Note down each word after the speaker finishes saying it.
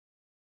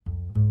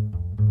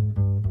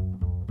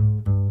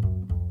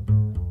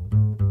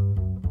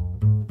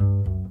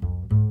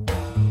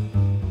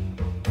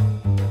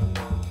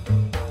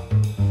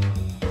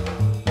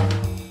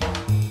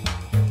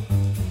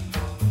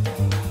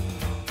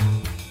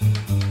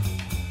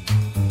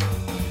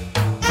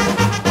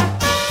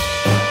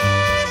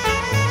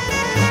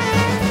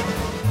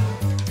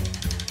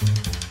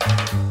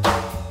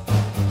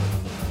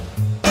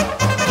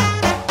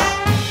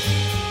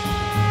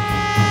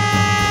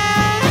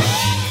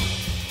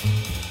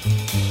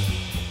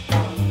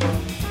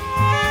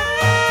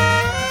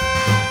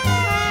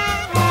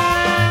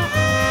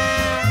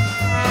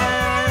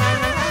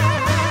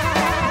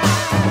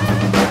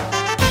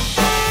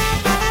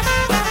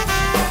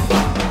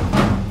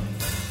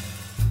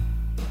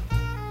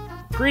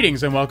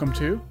Greetings and welcome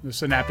to the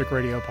Synaptic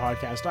Radio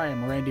Podcast. I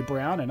am Randy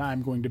Brown, and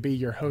I'm going to be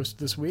your host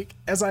this week,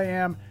 as I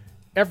am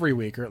every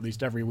week, or at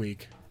least every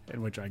week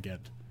in which I get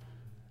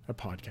a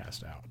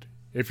podcast out.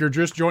 If you're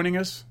just joining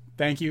us,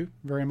 thank you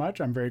very much.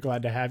 I'm very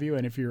glad to have you.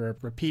 And if you're a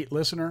repeat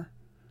listener,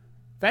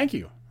 thank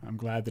you. I'm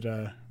glad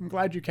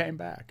you came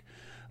back.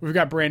 We've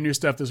got brand new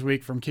stuff this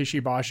week from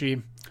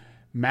Kishibashi,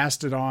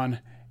 Mastodon,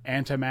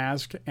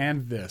 Antimask,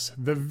 and this,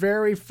 the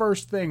very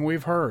first thing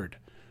we've heard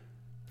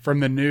from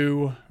the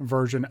new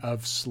version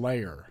of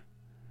Slayer.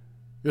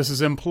 This is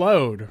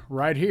Implode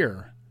right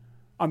here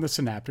on the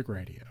Synaptic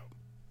Radio.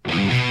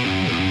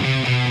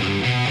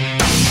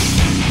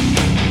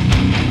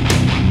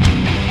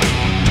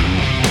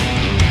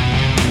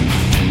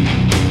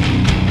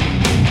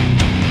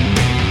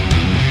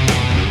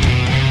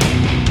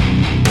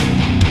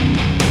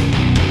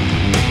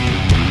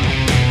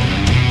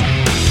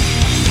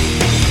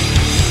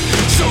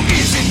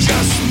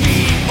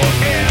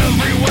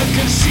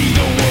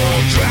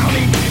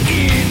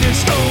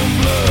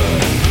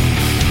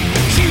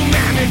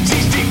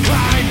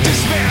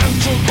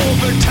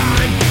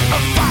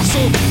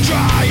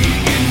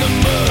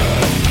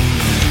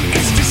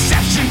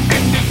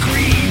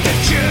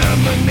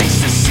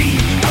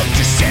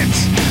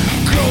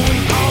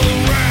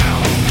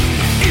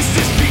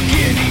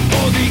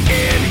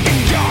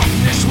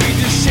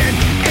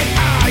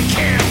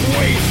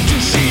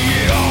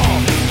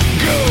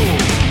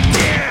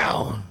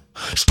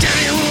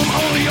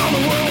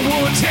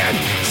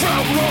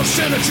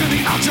 To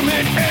the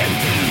ultimate end,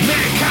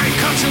 mankind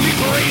constantly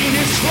parading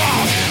its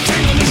flaws,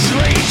 tangled in the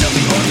charades of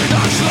the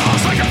orthodox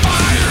laws, like a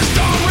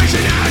firestorm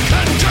raging out of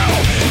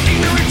control.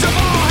 Ignorance of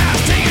all has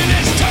taken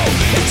its toll.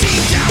 It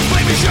seems down,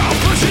 blaming your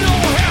personal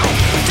hell.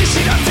 Dish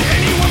it up to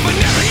anyone but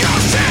never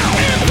yourself.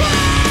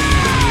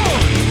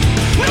 Implode!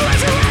 The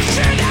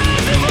resurrection of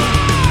the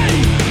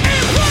divine.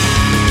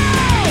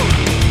 Implode!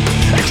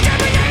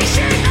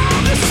 Extermination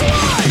of the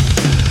swine.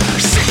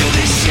 Sick of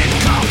this shit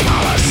called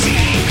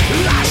policy.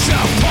 Lash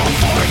up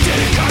for a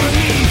dead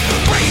economy.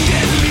 Brain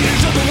dead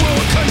leaders of the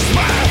world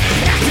conspire,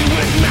 acting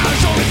with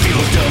mouths only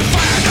fuels to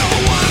fire. No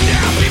wonder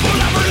people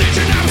love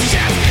religion, I'm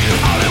chef.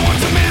 All they want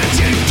the man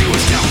to do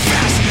is still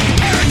fast.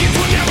 Arrogance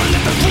will never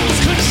let the fools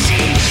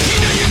concede. You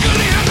know you're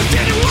gonna have to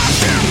dead and watch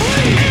them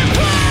bleed.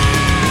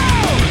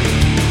 Implode!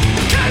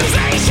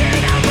 Colonization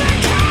of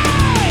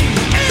mankind.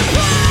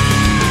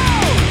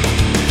 Implode!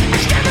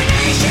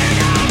 Extermination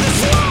of the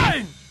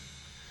swine.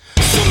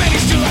 So many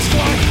still ask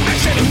why.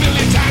 I've said a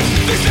million times,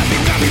 there's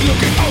nothing about me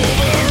looking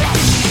over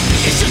us.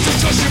 It's just a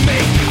choice you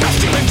make. I'm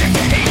still addicted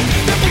to hate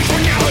that brings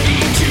finality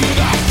to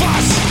the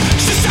fuss.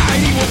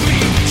 Society will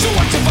bleed, so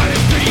what's the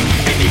violence bleed?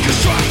 And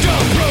deconstruct a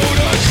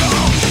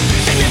protocol.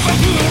 And if I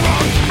blew it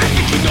wrong, I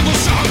think you know the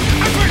song.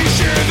 I'm pretty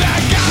sure that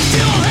God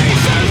still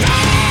hates us all.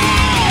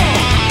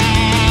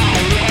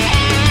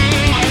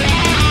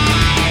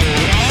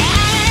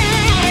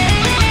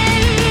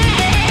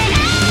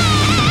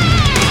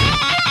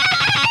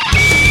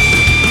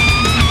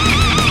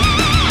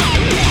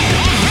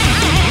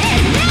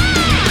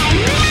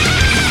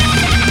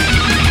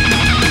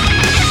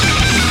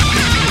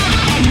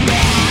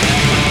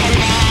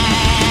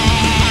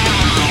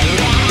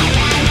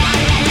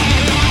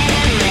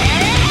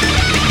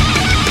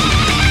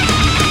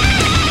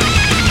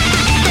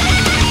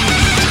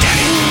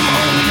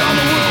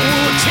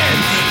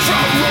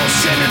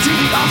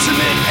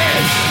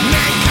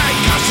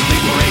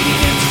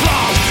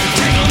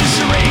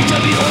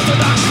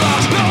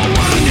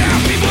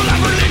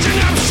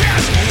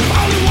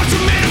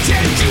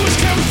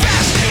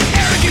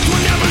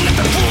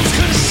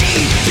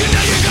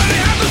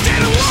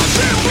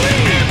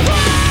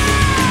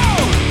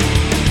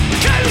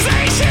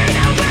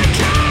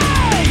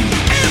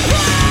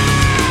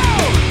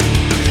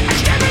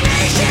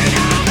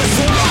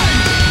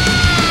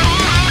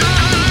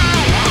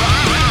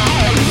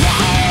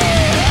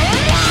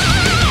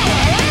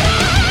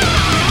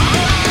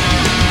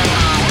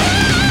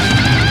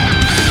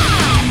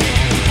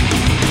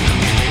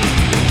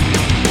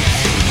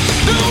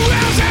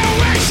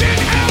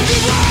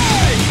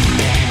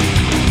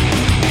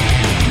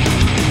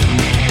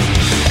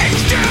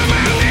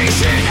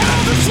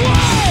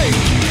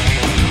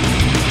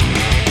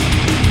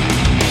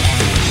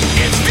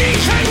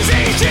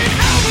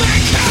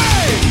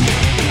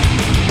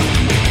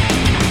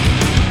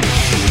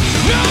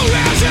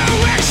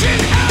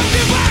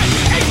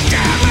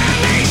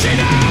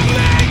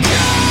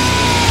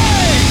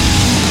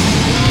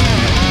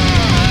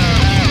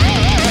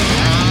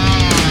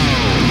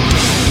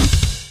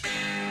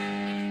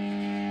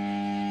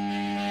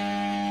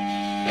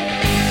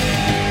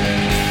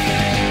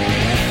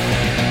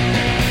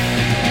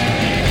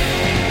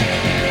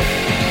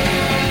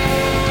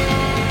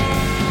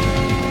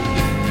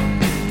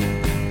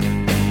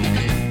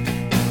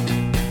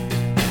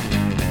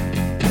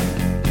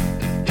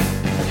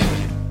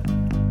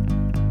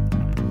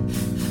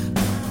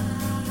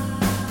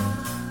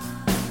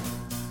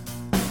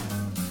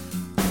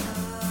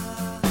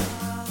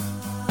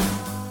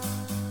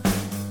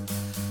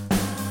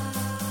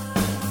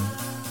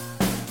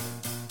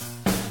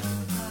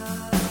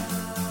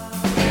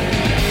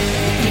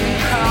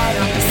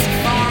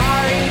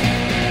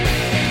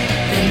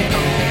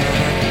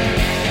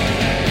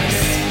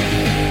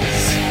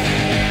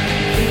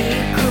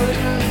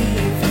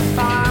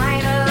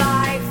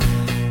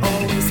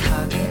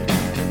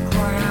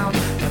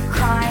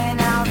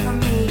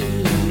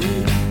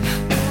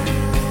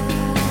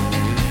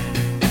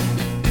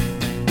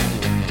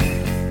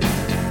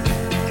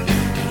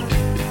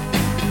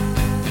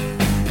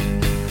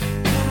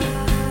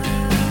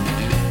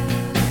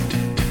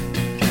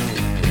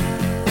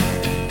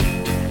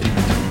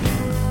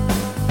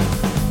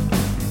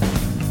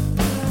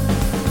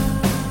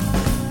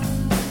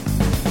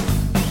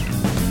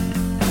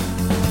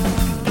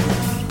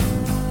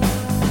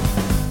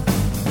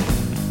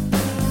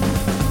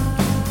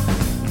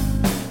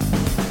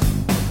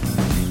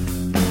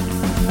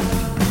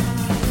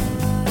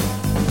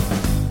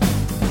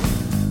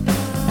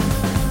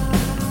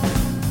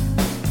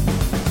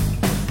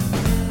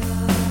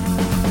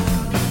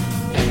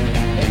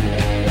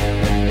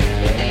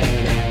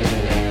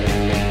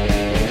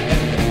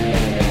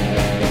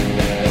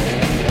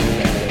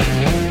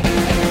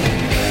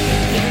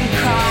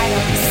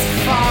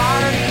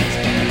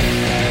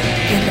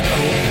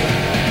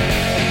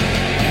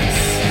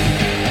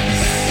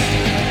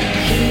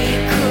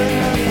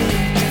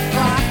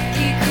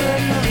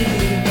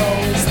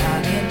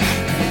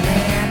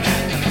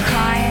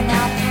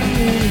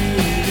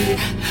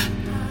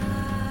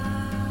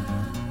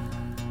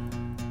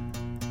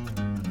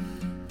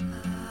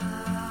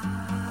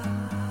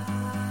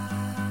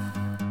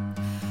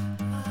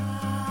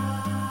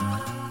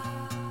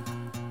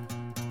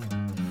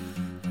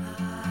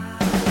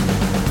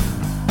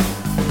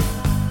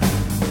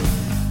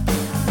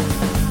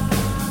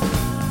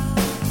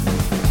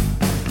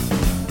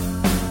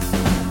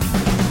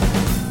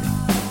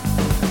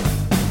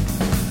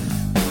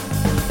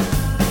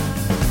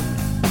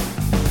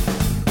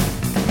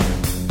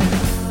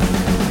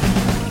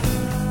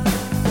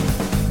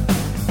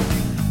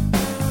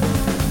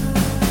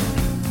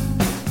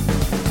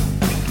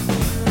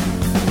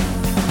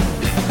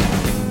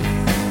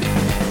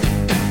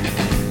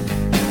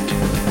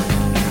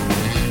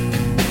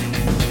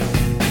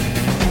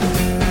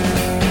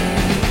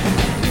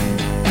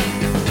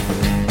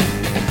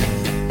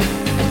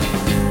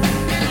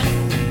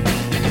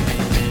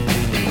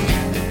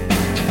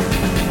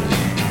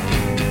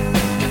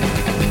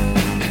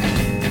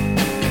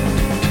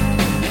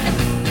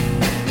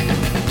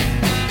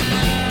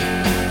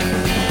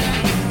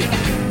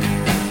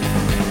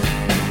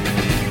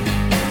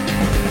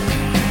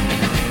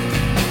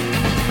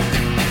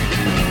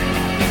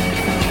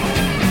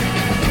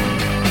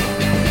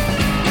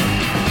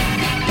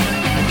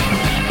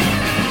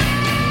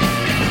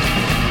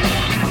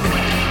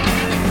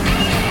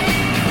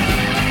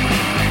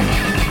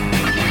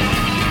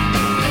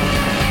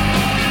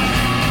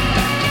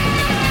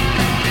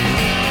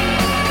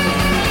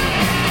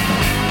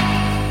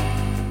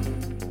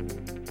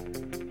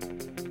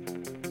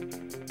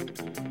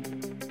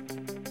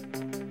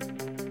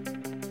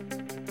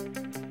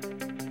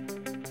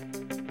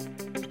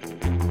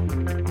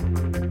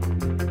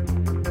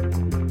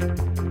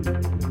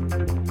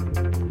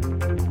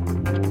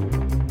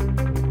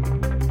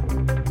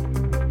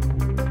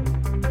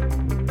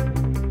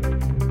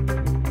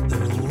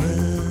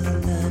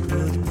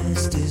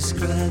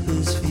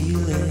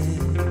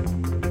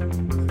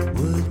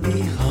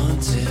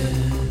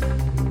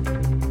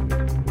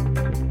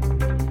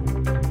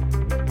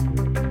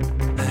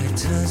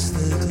 touch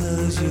the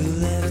clothes you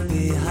left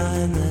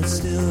behind that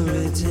still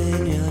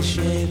retain your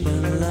shape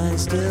and line,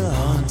 still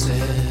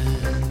haunted.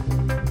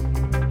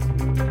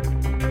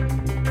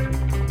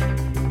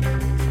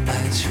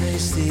 I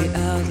trace the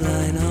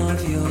outline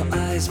of your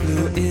eyes,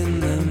 blue in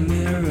the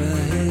mirror,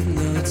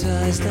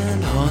 hypnotized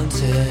and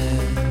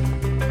haunted.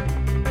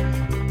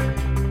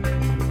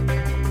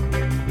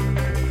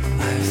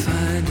 I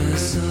find a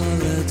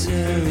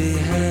solitary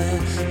hair,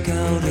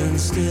 golden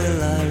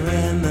still I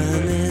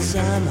reminisce,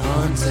 I'm haunted.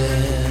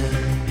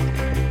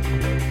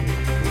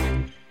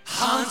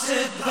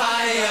 Haunted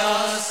by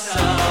your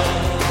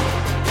soul.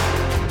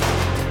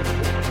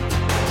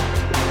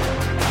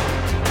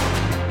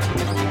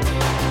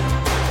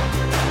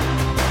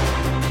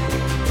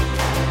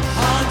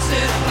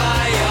 Haunted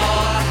by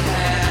your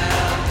hair.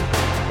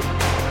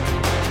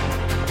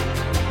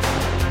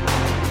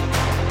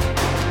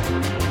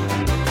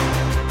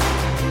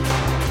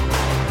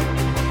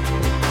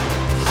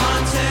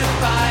 Haunted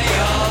by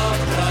your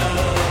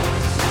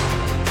clothes.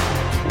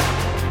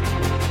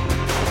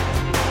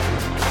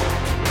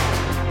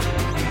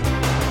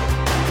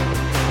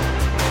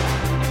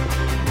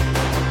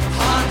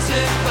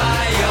 Haunted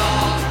by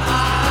your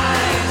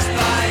eyes,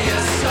 by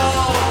your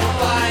soul,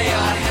 by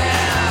your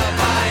hair,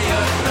 by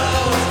your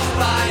clothes,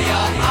 by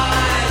your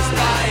eyes,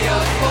 by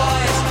your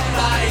voice,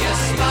 by your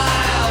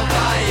smile,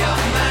 by your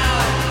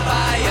mouth,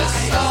 by your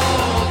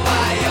soul,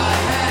 by your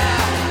hair,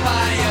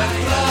 by your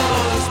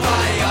clothes,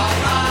 by your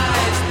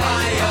eyes,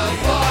 by your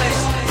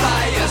voice,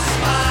 by your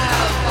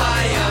smile,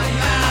 by your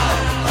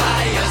mouth,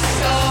 by your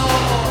soul.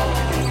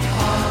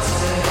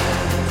 Haunted,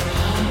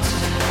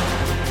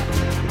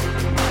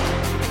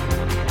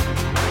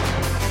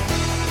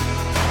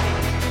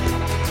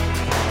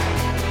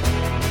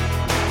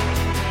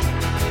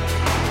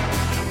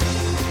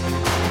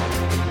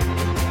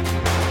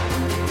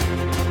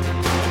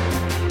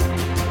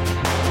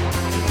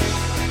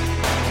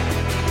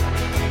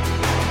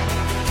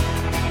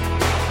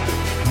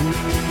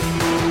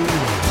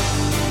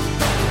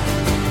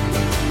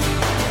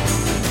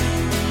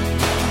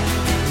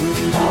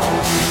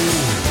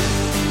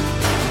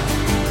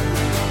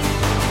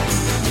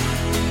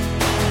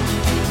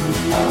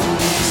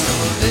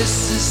 this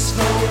is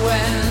for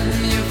when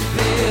you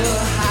feel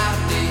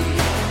happy,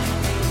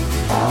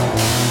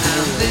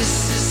 and this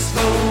is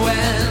for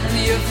when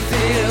you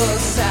feel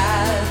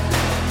sad,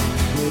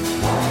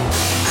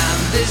 and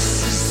this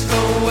is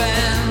for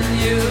when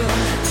you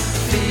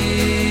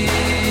feel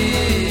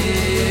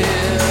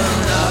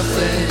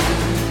nothing.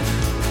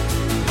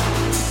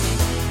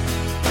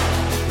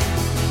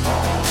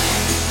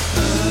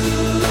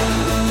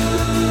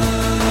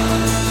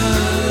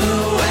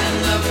 When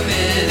the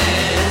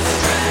minutes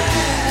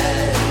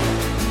drag,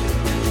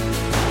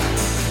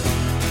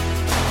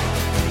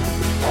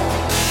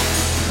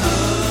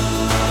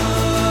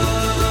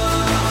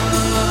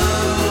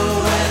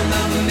 when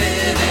the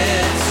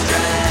minutes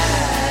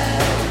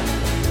drag,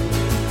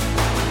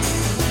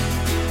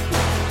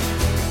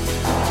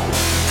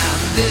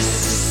 and this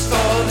is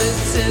for the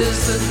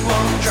tears that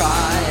won't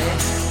dry,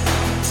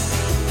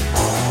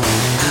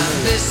 and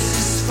this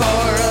is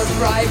for a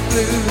bright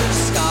blue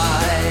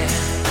sky,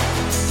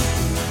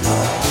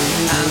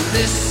 and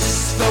this is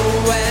for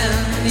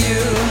when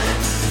you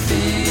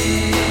feel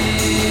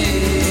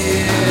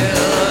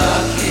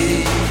lucky,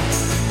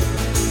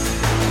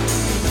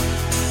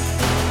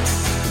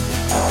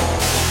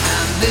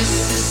 and this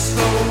is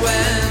for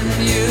when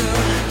you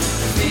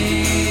feel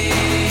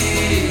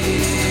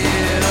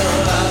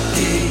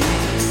lucky.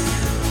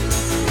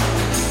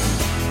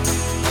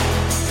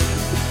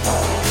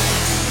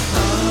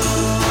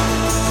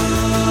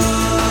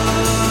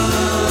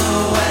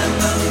 When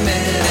the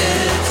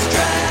minutes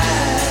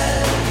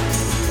drag,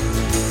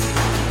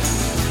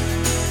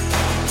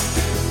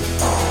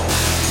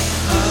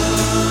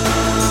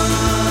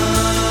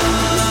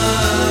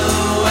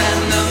 when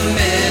the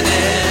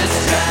minutes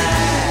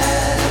drag,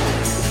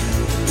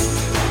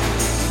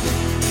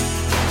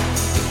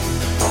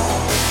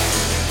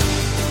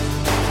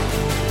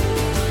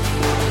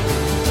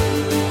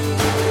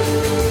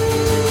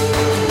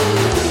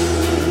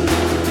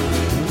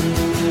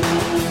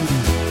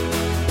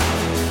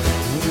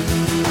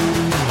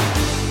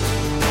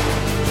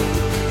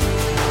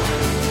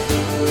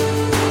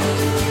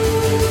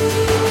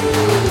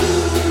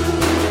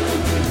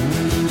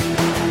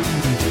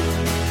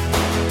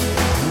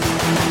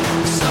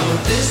 so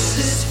this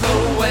is for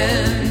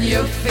when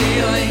you're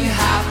feeling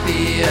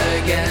happy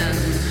again,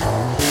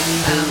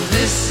 and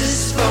this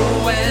is for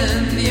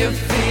when you're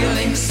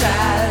feeling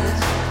sad,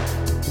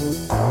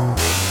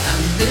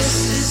 and this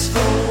is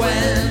for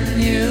when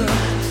you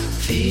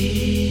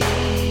feel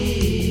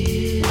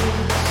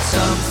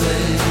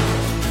something.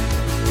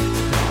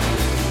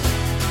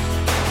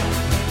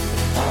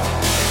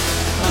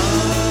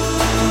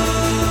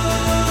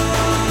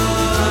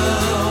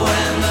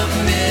 When the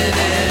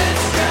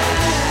minutes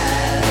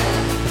drag,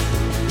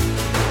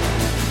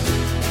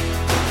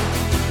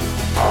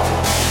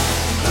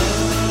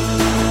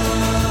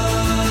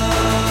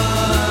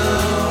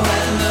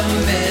 when the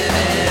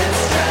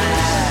minutes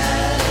drag.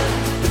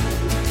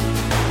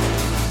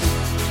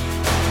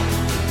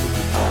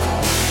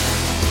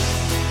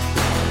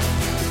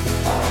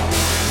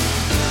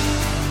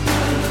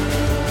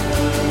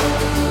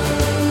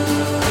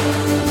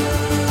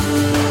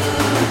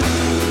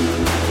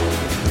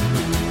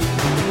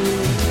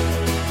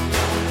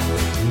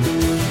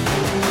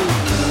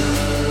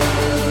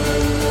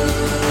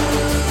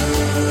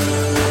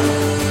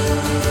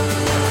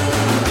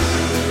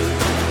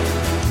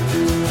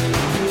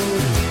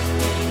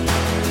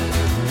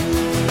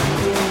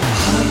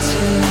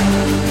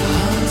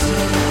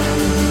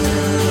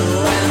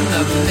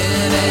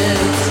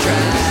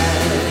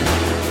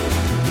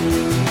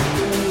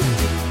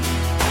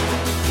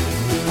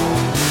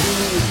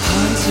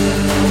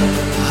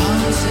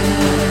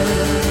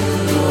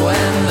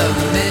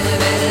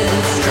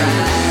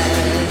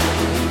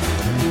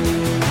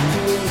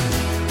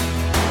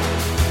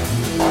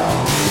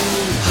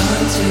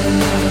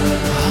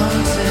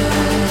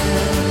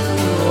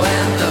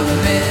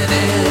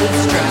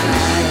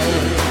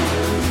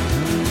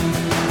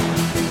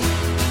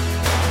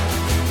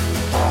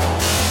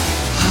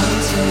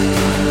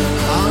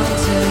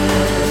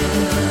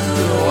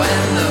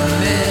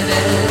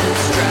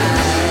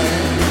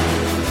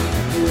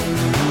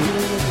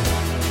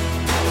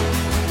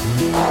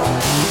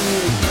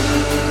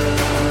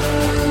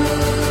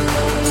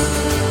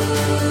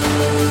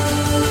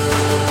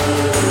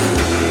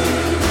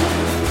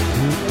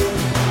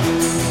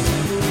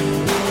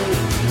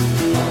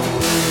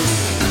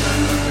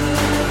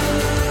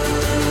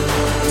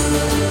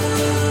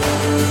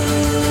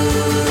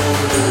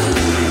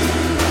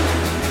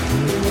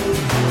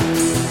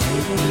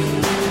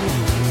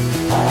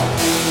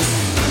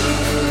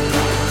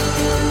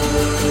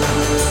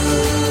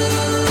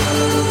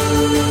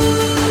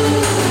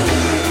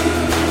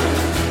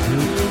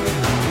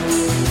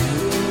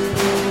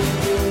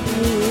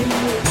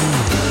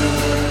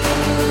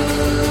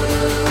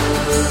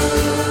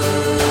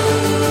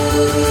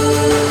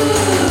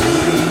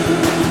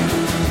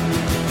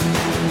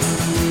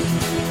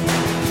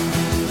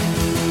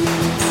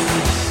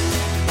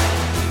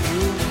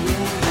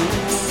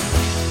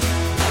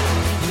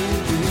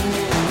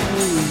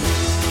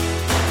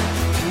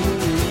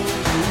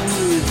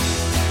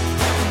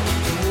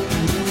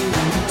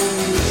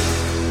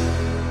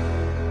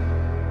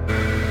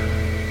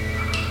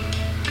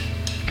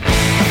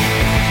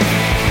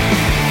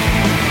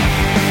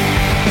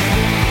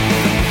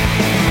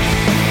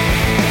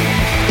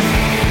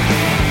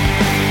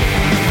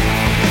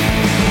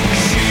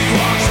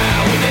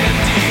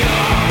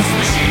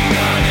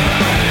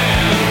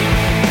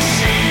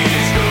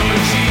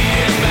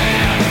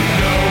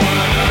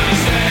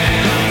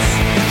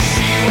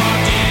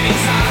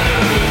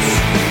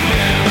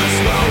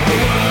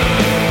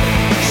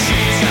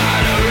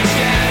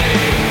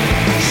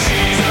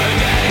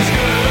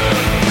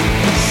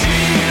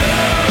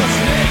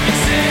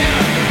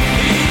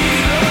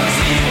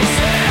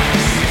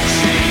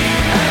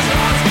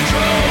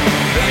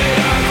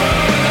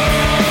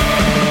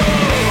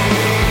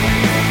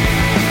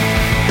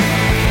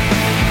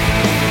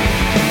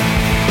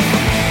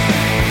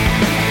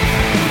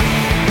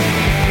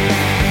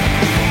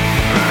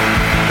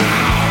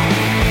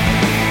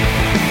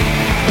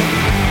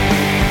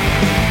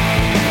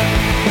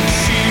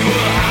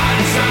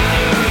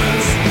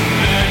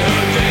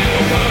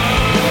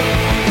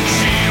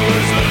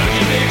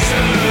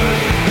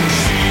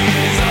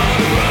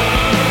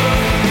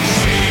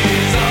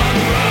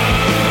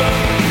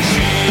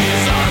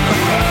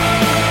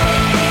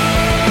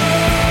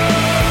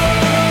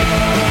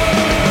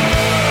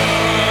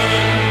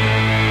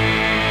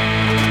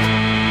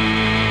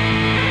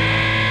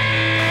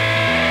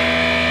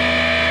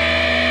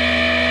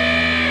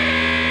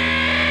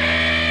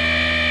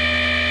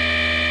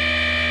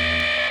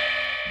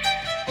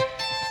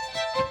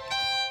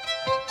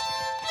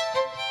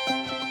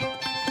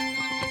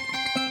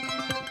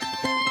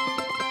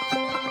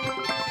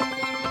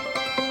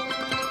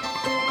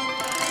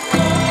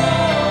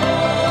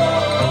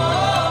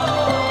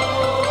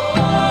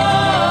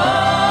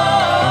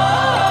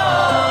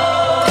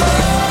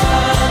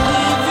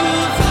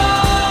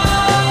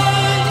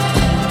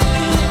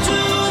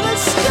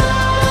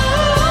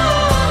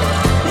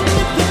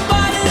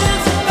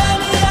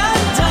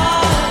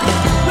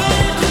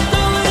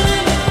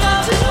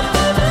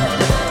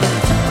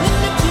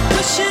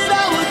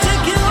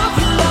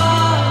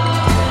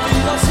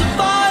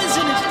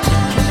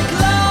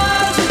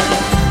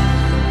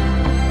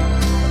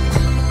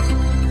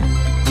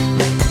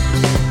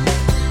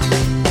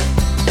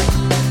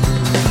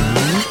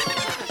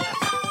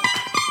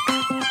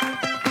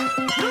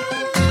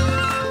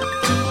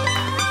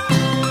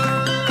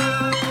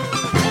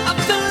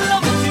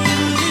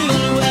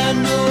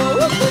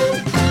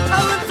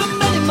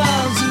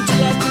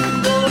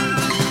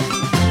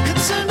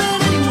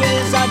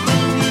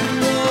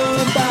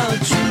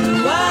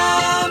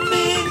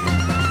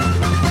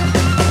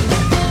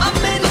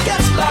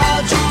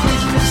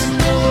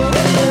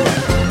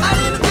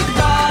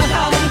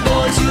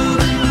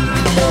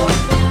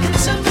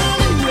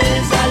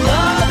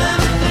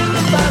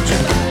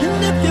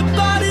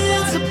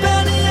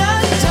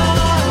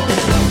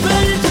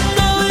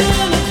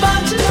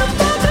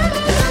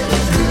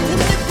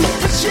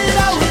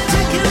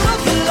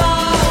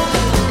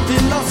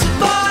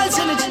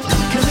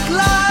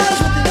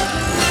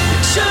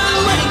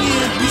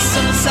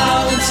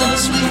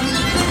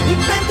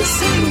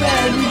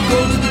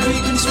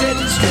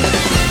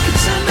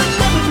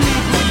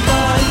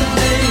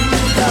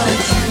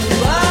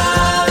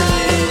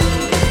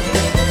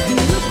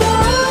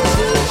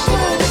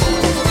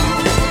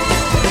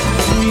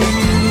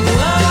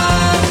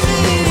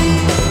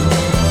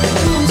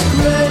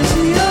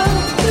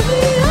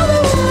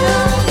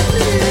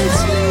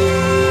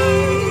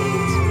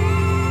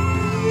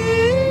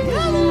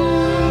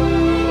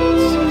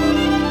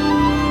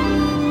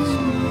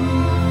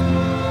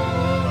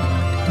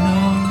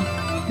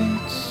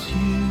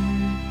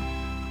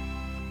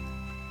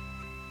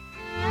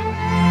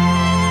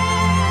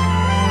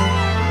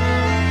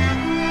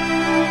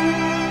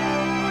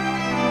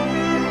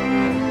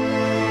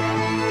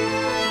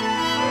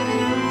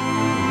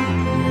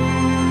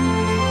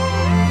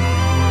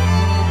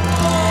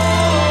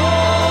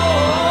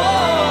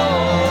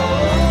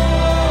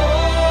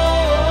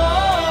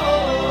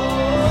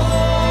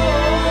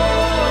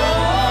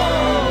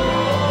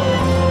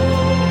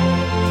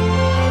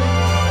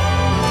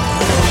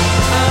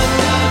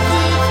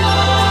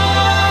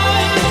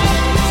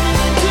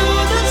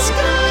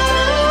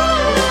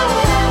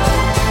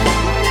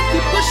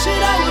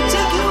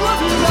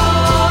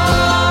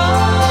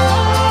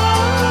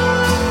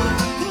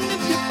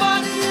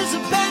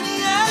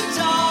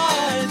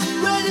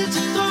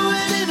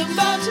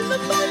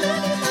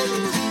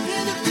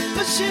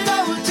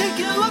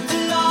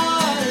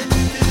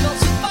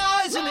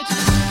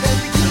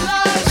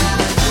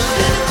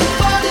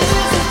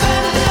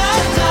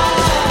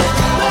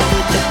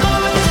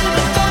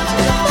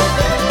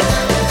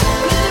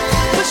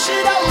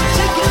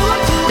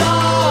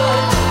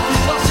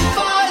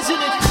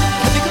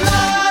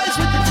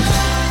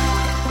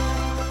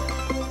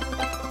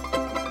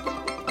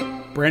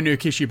 Brand new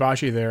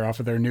Kishibashi there off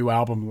of their new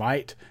album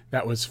Light.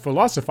 That was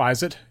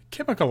Philosophize It,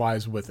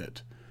 Chemicalize With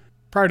It.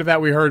 Prior to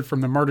that, we heard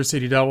from the Murder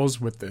City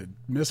Devils with the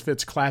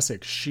Misfits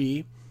classic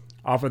She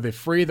off of the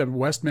Free the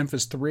West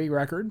Memphis 3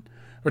 record,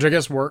 which I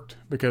guess worked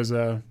because,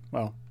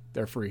 well,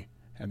 they're free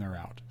and they're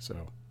out.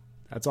 So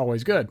that's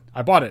always good.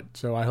 I bought it,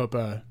 so I hope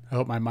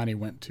my money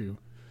went to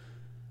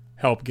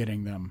help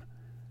getting them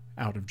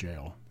out of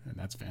jail, and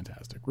that's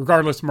fantastic.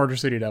 Regardless, Murder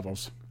City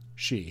Devils,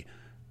 She.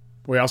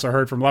 We also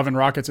heard from Love and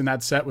Rockets in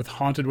that set with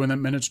Haunted When the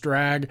Minutes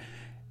Drag,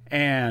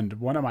 and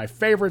one of my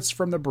favorites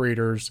from the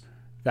Breeders,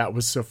 that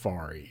was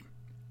Safari.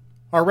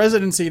 Our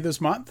residency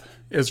this month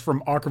is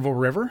from Ockerville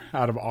River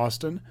out of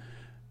Austin.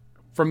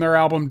 From their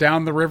album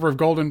Down the River of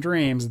Golden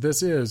Dreams,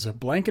 this is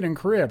Blanket and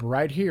Crib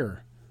right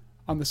here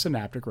on the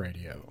Synaptic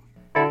Radio.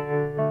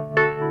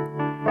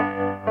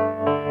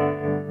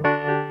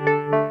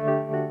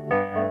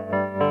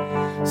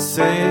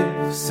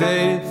 Safe,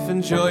 safe,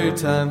 enjoy your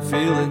time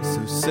feeling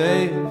so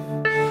safe,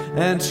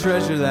 and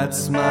treasure that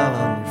smile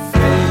on your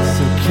face,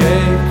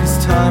 okay?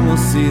 'Cause time will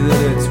see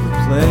that it's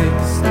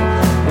replaced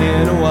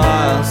in a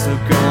while, so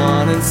go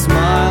on and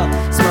smile.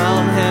 Smile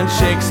and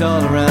handshakes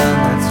all around,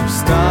 that's your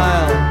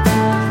style,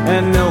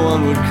 and no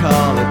one would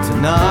call it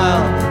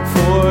denial,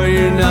 for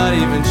you're not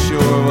even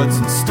sure what's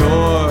in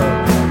store,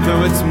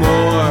 though it's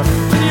more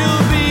than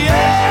you'll be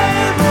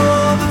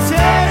able to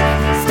take.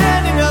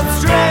 Standing up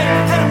straight,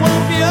 and it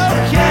won't be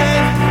okay,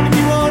 and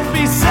you won't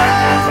be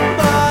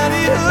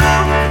somebody who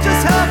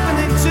just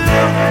happening to.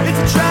 It's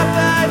a trap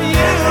that you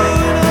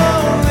and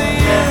only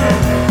you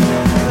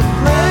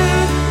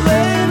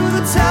laid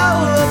with a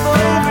towel up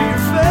over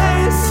your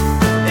face,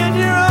 in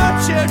your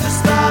armchair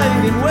just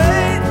lying in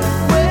wait,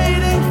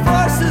 waiting.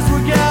 Forces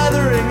were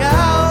gathering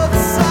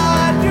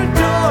outside your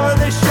door.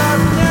 They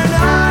sharpen their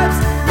knives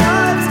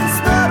and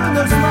smattering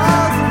their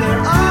smiles in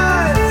their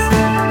eyes.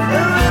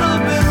 A little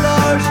bit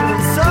larger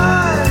in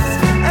size,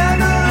 and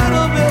a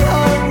little bit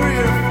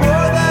hungrier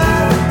for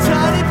that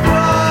tiny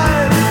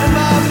prize. And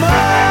my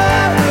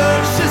mother,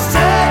 she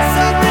said,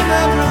 son,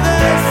 remember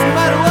this, no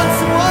matter what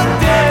someone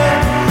did,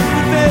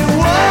 that they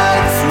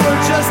once were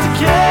just a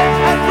kid,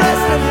 and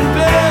rested in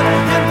bed,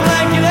 and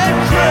blanket and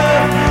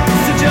crib.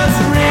 So just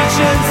reach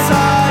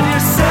inside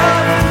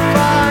yourself and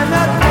find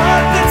that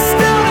part that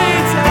still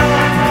needs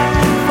help.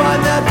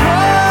 Find that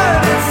part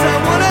in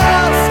someone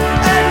else,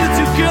 and you'll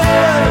do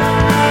good.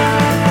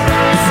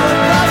 So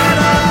knock it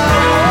on,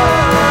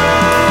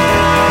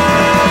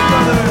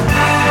 brother.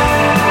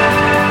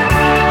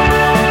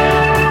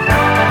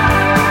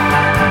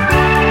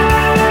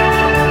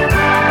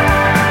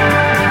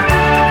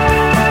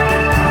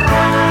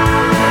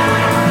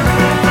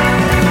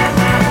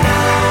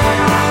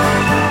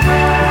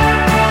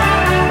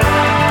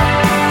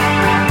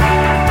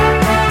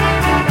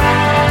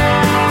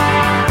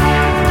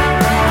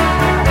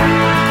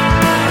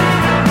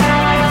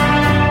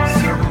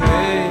 So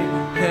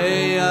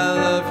hey, I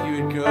love you,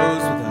 it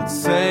goes without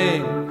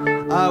saying.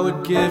 I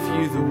would give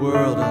you the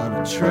world on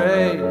a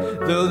tray,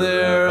 though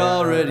they're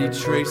already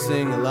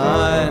tracing a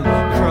line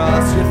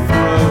across your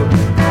throat.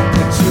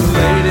 But too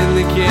late in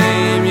the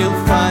game,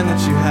 you'll find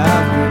that you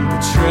have been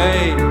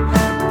betrayed,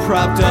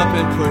 propped up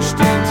and pushed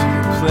into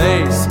your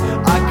place.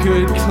 I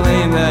could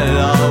claim that it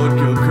all would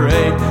go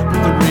great,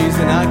 but the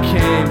reason I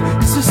came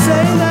is to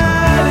say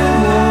that it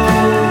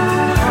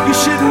won't. You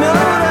should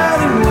know that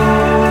it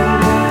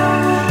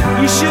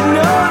won't. You should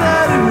know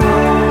that it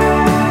won't.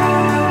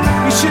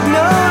 You should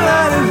know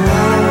that it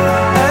won't.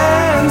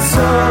 And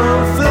so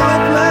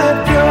Philip, let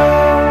go.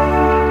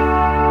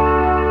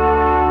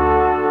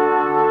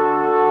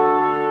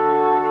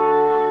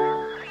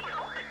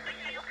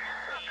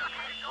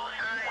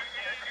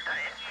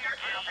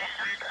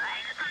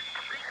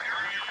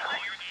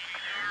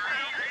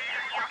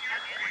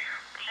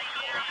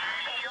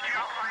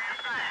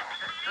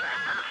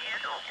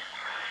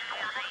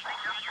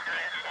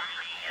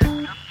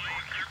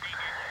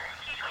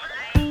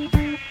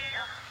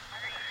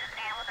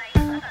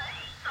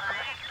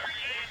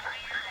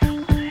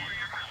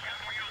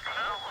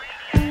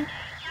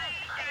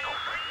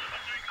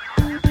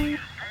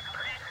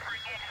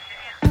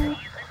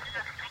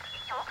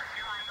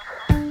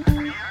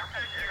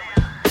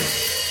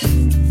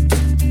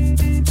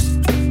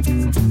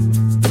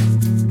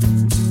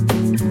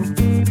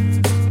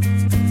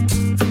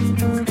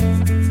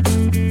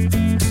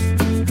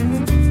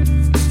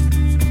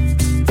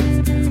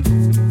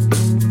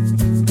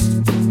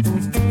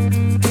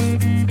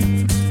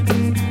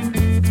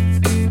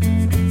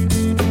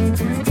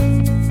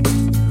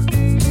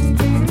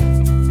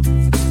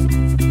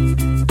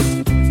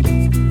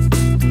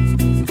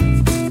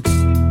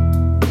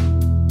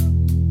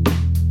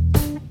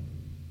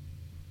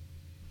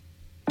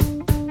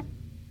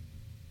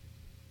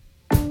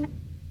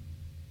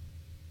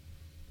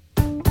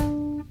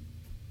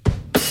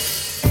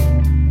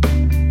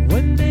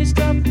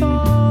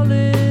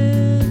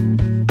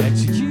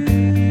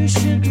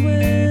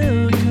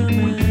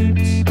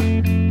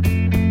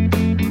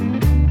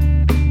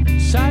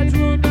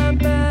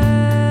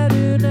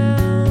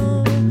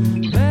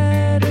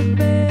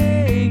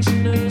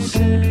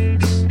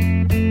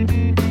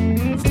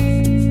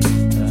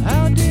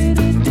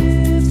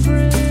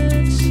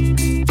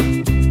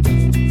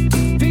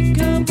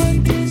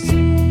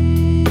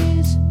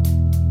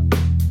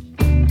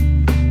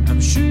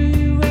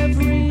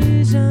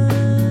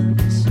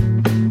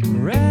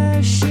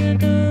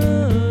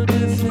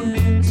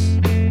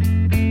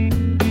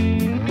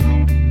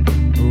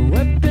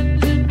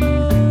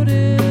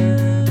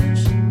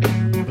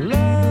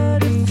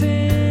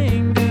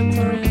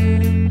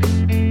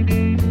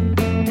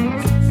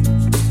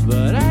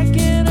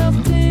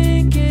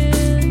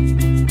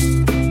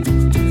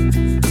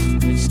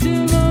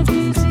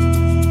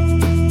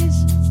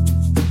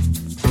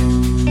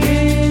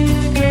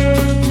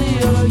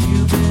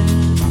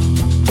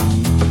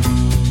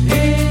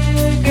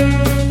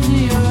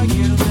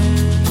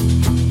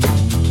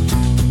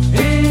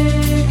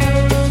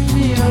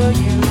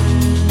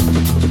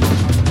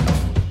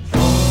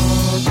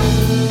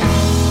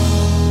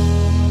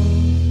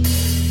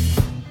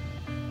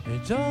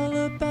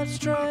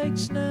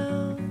 strikes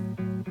now.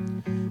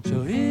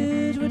 So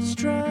here's what's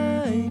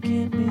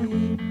striking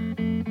me.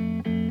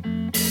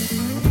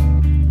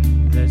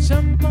 That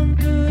someone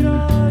could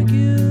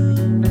argue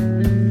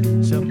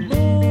some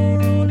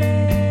moral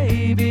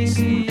ABCs.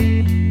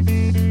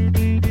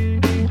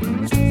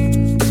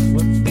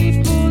 What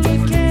people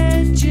are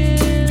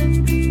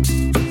catching,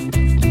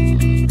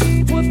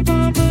 what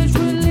bombers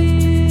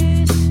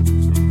release.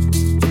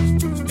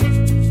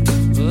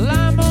 Well,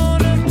 I'm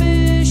on a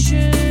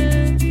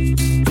mission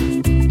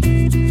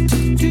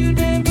to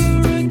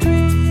never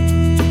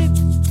agree.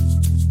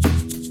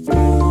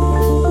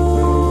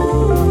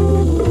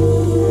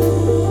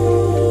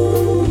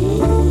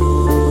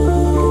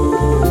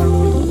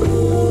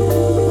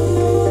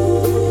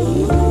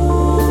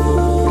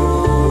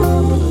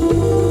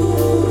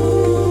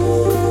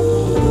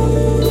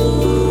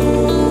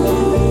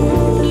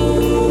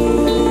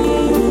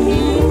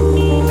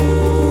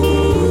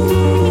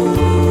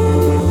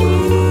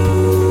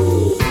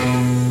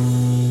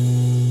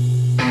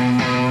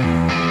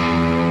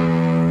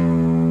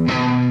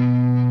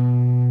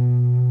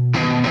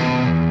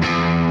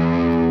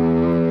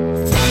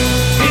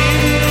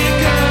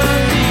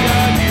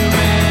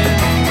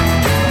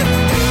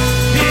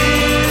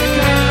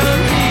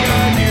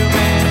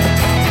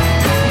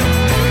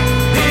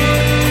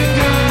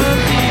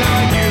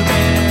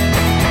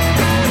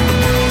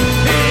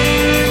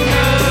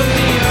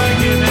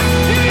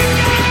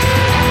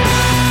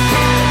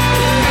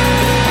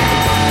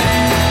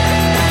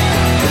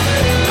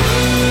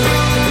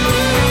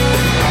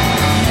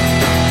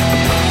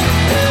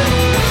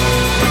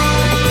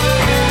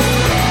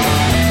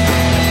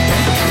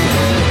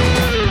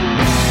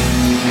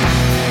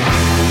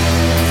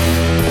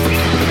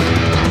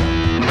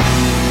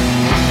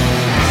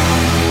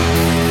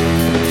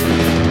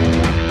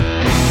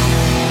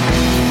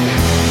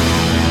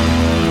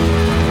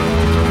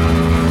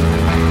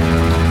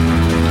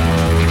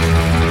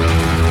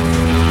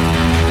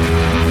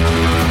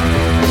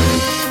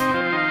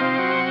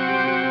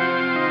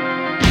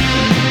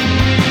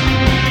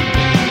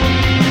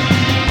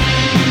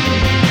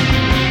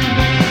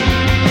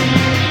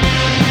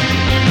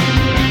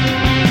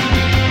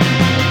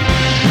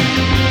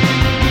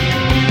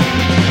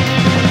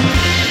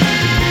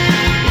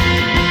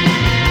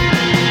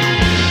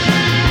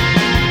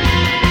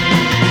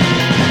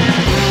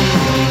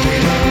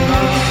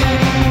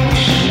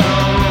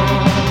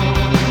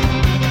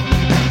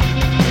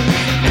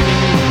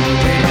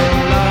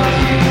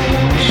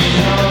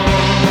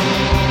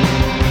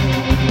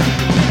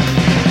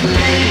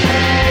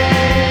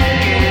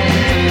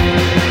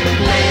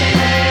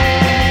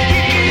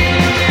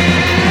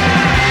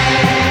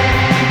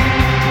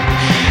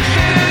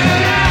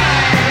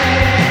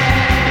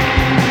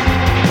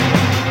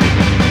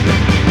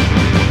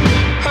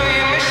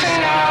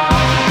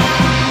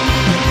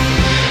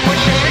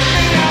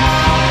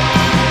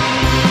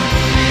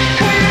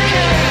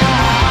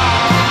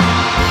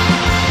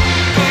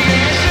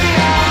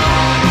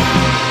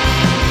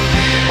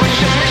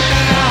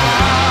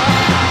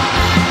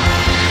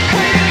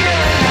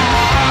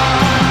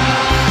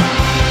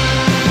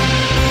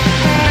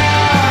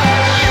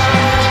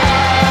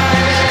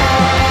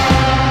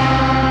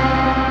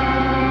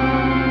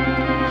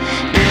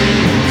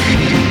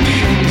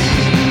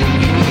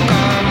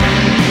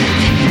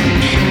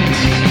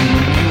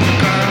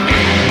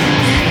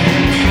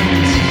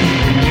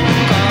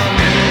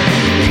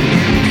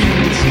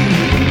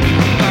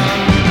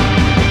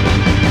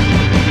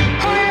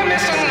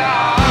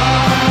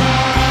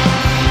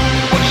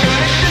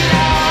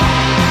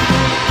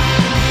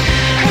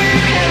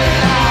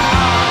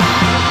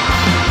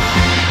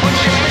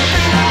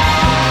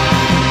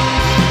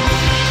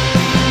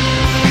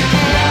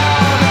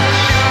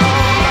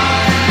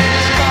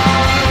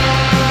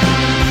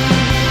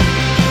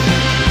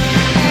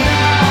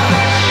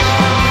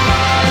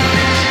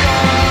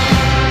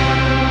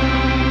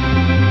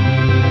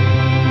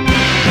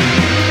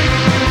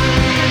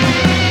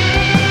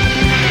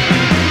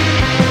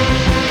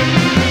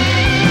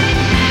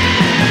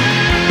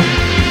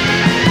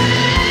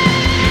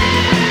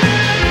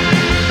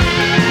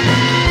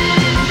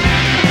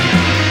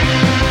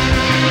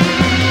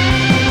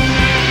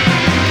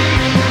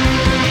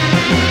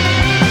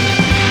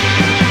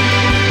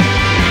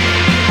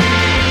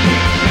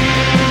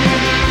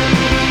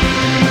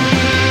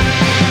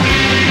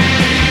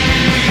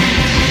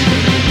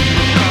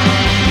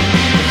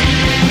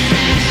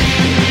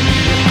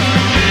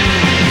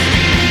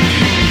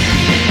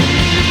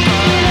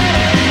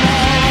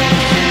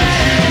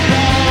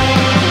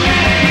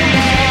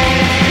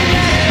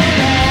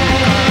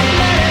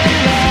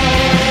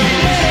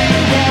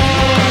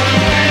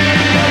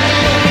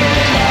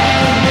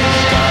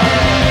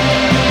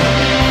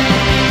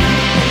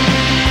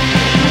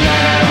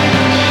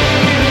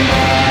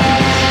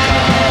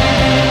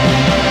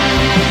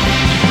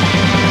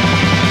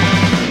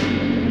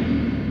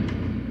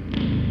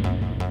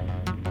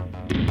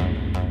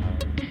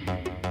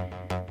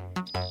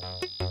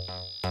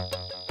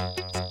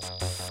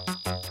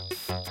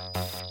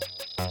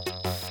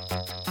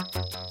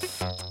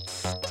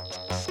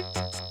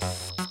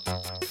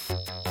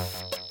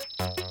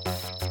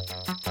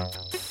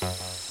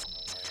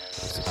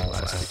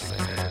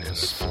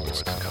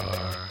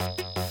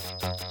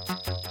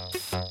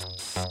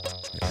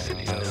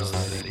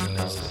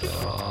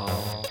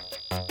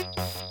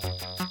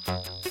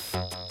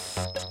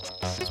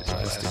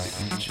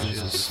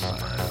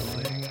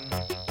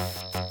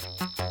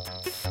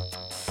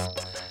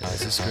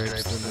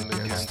 scrapes them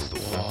against the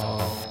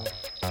wall.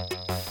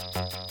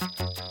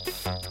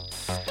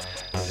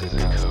 The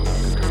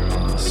cover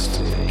girl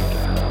stick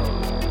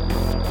out.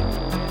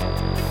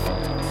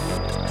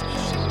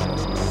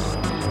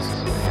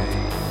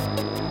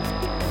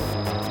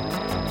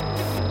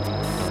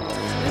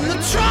 In the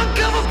trunk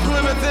of a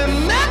Plymouth in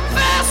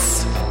Memphis,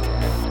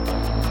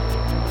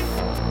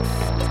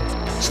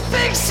 she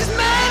thinks she's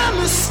made a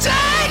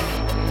mistake.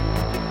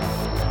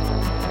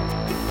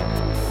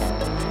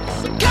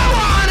 Go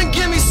on and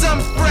give me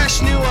some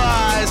fresh new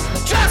eyes.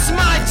 Dress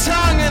my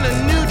tongue in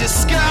a new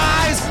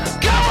disguise.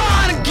 Go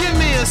on and give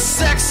me a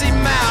sexy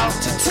mouth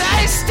to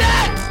taste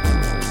it.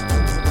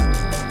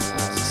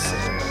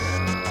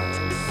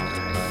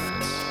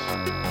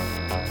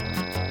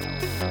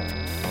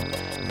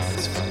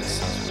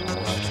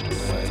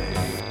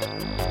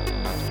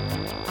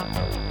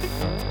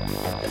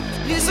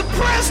 He's a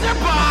prisoner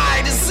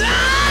by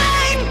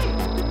design,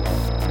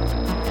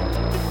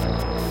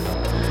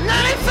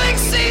 and he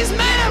thinks he's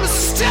made a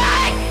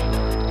mistake.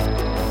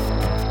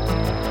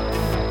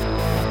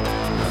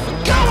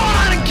 Go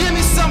on and give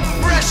me some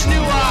fresh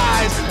new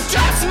eyes.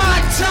 Dress my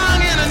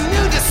tongue in a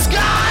new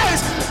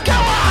disguise. Go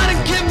on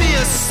and give me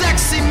a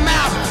sexy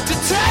mouth to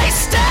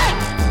taste it.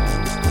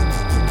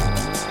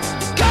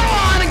 Go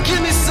on and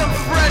give me some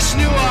fresh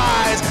new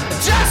eyes.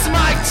 Dress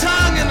my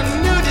tongue in a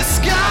new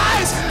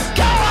disguise.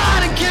 Go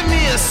on and give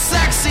me a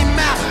sexy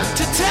mouth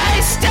to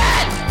taste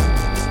it.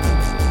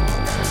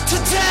 To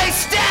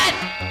taste it.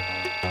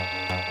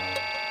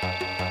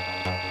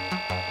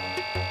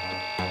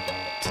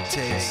 To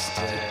taste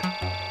it.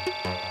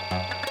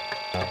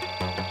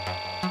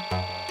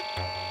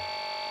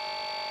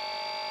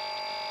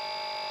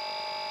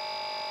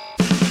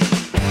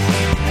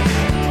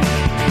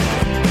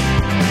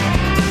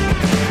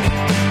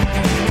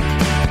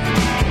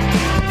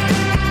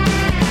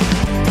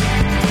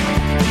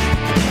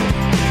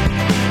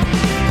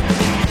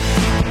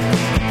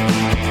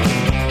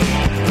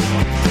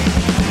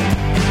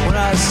 When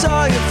I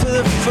saw you for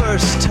the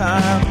first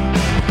time,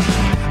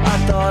 I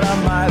thought I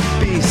might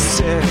be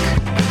sick.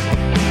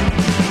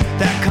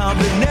 That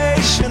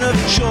combination of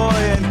joy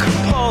and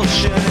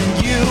compulsion,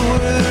 and you were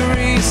the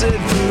reason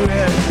for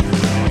it.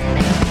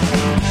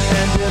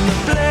 And in the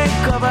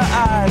blink of an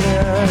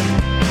eyelid,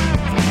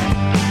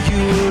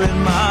 you were in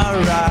my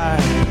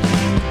ride.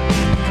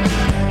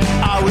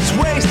 I was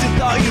wasted,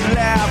 thought you'd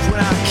laugh when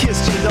I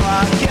kissed you, though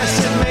I guess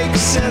it makes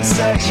sense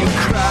that you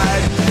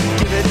cried.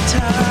 Give it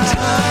time.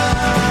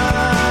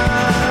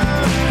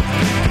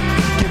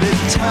 Give it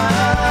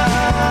time.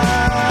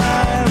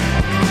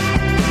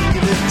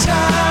 Give it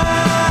time.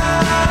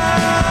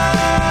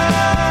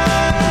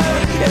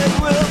 It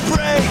will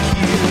break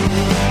you.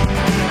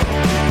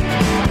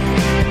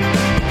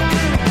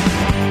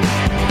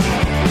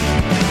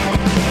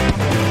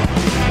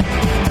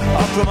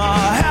 Up from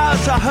our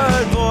house I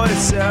heard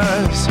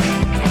voices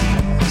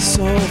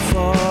so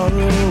far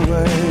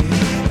away.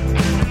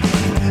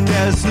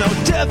 There's no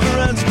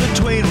difference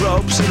between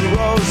ropes and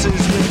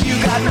roses when you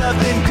got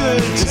nothing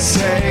good to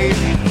say.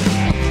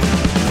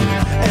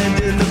 And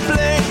in the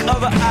blink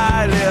of an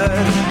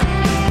eyelid,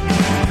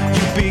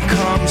 you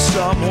become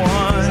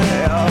someone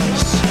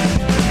else.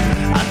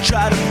 I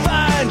try to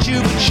find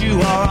you, but you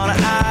are on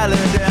an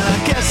island, and I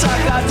guess I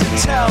got to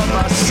tell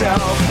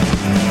myself,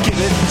 give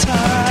it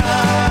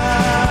time.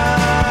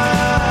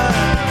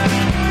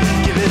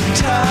 Give it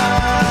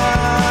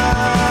time.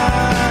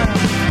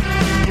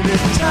 Give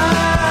it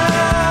time.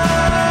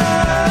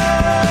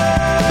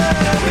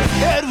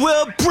 It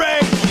will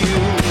break you.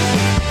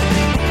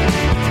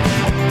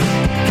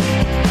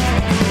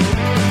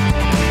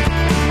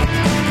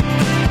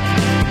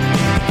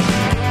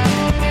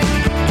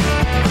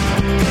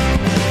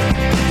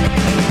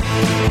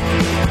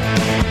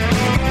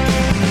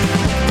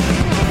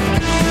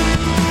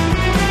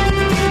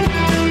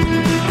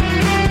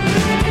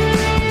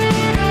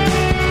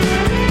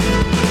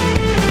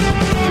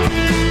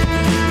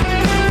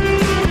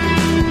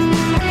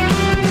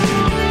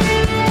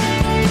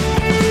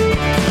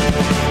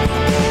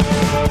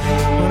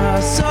 When I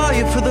saw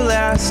you for the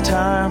last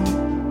time,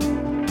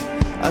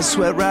 I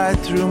sweat right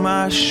through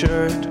my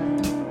shirt.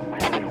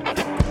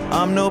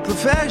 I'm no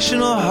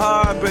professional,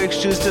 heartbreak's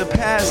just a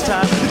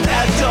pastime. But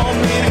that don't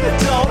mean it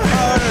don't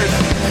hurt.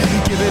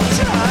 Give it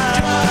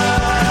time.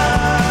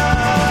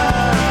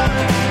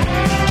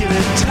 Give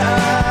it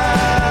time.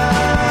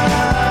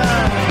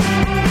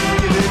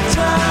 Give it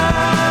time.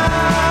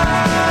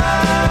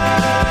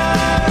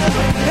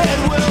 It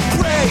will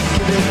break.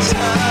 Give it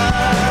time.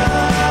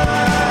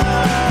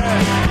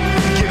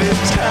 Give it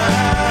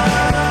time.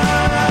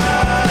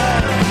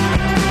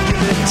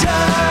 Give it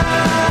time.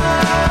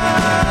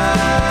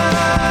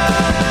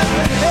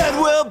 It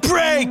will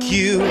break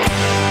you.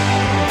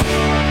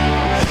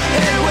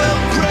 It will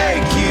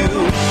break you.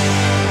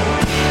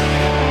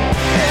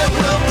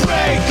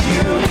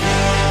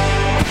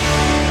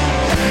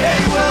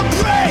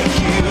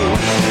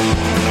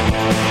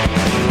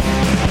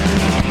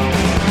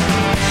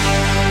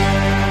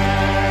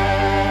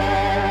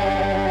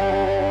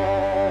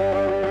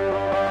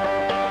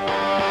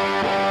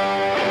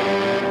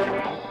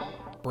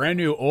 brand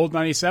new Old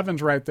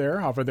 97s right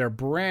there off of their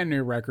brand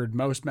new record,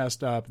 Most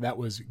Messed Up. That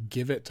was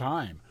Give It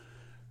Time.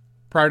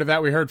 Prior to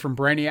that, we heard from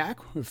Brainiac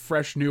with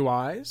Fresh New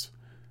Eyes.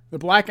 The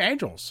Black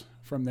Angels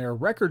from their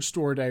Record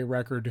Store Day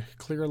record,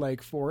 Clear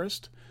Lake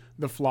Forest.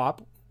 The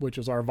Flop, which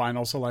is our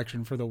vinyl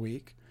selection for the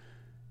week.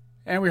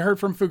 And we heard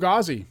from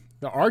Fugazi,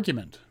 The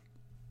Argument.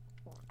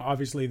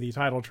 Obviously the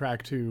title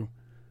track to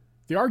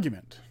The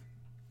Argument.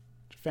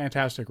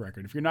 Fantastic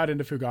record. If you're not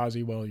into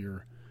Fugazi, well,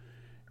 you're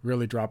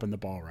really dropping the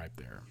ball right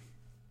there.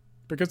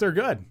 Because they're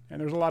good, and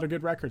there's a lot of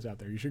good records out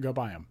there. You should go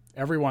buy them.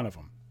 Every one of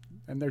them.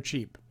 And they're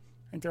cheap.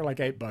 I think they're like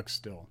 $8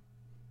 still.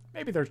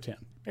 Maybe they're 10.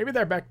 Maybe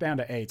they're back down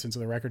to 8 since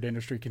the record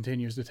industry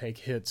continues to take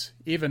hits,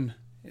 even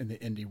in the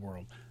indie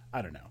world.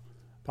 I don't know.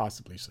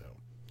 Possibly so.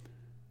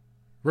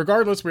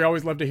 Regardless, we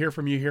always love to hear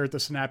from you here at the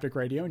Synaptic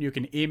Radio, and you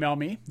can email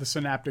me,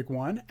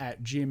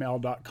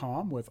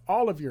 thesynaptic1@gmail.com, with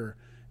all of your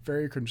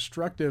very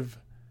constructive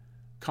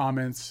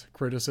comments,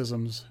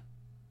 criticisms.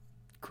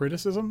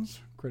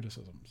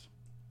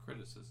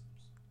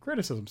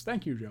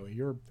 Thank you, Joey.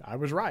 I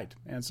was right,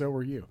 and so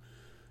were you.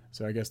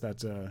 So I guess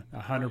that's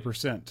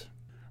 100%.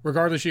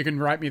 Regardless, you can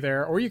write me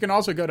there, or you can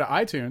also go to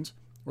iTunes,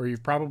 where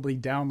you've probably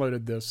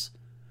downloaded this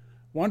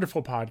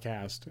wonderful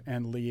podcast,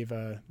 and leave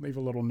a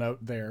little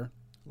note there,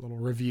 a little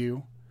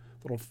review,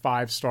 a little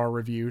 5-star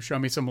review. Show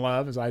me some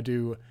love, as I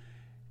do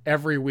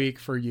every week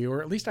for you,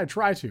 or at least I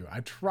try to. I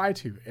try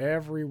to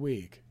every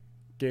week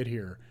get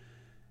here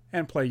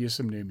and play you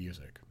some new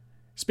music.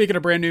 Speaking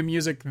of brand new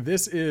music,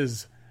 this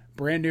is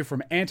brand new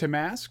from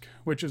Anti-Mask,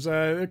 which is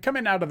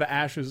coming out of the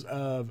ashes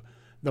of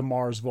the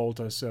Mars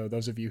Volta. So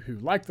those of you who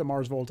like the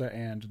Mars Volta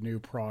and new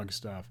prog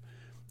stuff,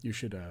 you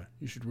should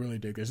really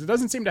dig this. It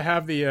doesn't seem to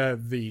have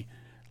the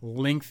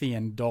lengthy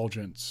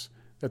indulgence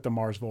that the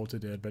Mars Volta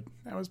did, but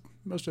that was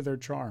most of their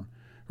charm.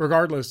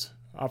 Regardless,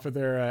 off of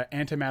their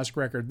Anti-Mask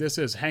record, this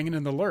is Hanging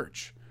in the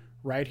Lurch,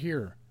 right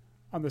here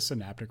on the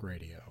Synaptic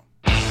Radio.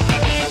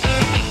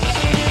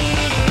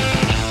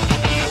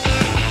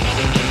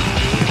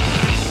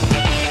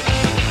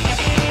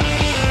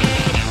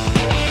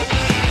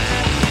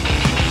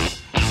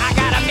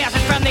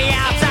 From the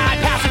outside,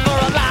 passing for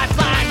a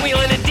lifeline,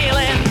 wheeling and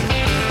dealing.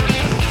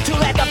 To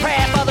let the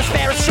prayer for the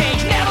spare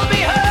exchange never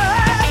be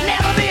heard,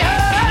 never be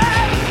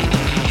heard.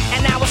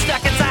 And now we're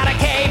stuck inside a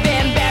cave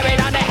in, buried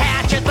under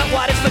hatchet, but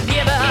what is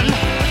forgiven?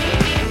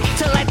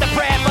 To let the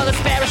prayer for the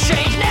spare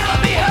exchange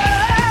never be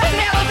heard,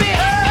 never be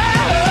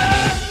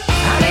heard.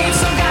 I need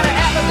some kind of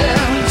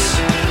evidence.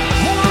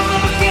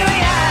 Wanna look in the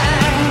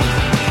eye.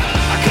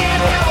 I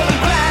can't help but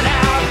cry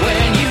out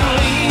when you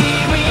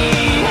leave me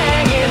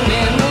hanging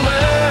in the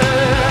lurch.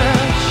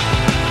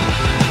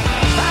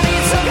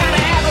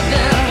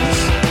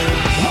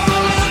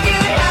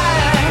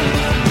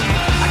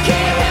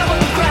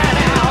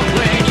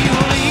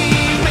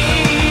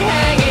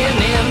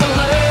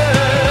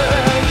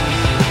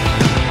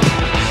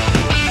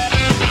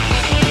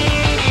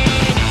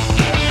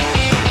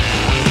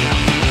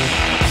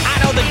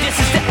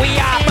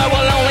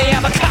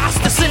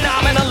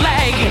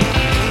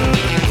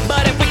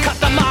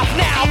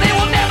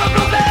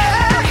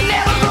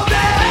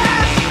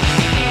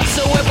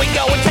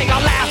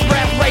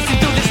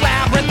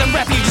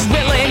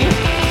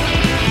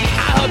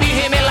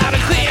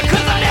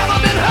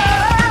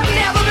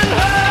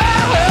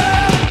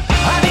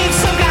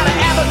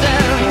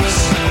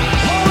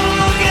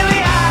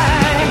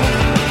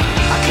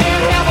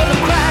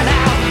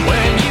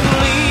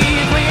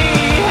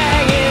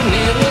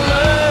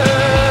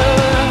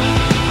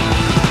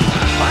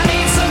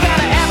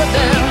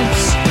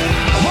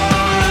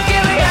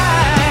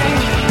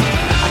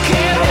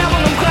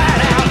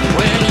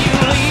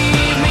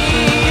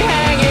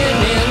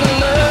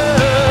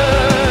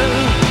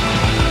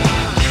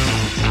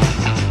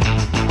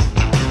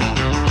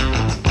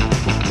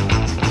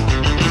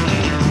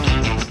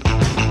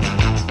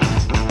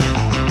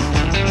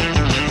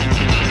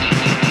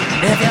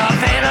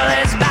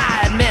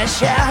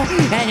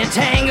 And you're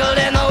tangled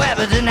in the web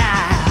of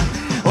denial.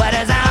 Well,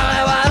 there's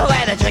only one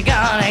way that you're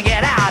gonna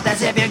get out.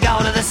 That's if you go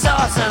to the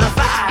source of the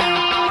fire.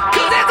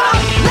 'Cause there's a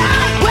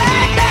long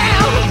way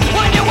down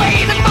when you're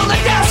waiting for the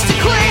dust to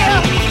clear.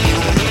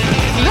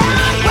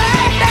 Long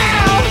way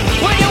down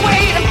when you're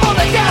waiting for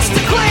the dust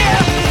to clear.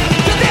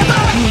 'Cause there's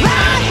a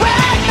long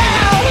way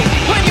down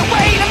when you're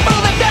waiting for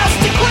the dust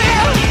to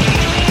clear.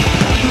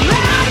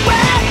 Long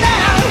way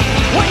down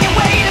when you're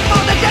waiting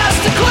for the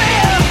dust to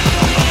clear.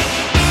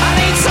 I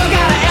need some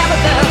kind of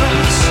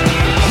evidence. I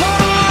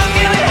wanna look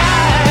in the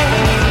eye.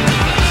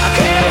 I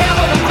can't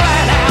help but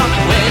cry out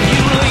when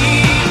you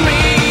leave me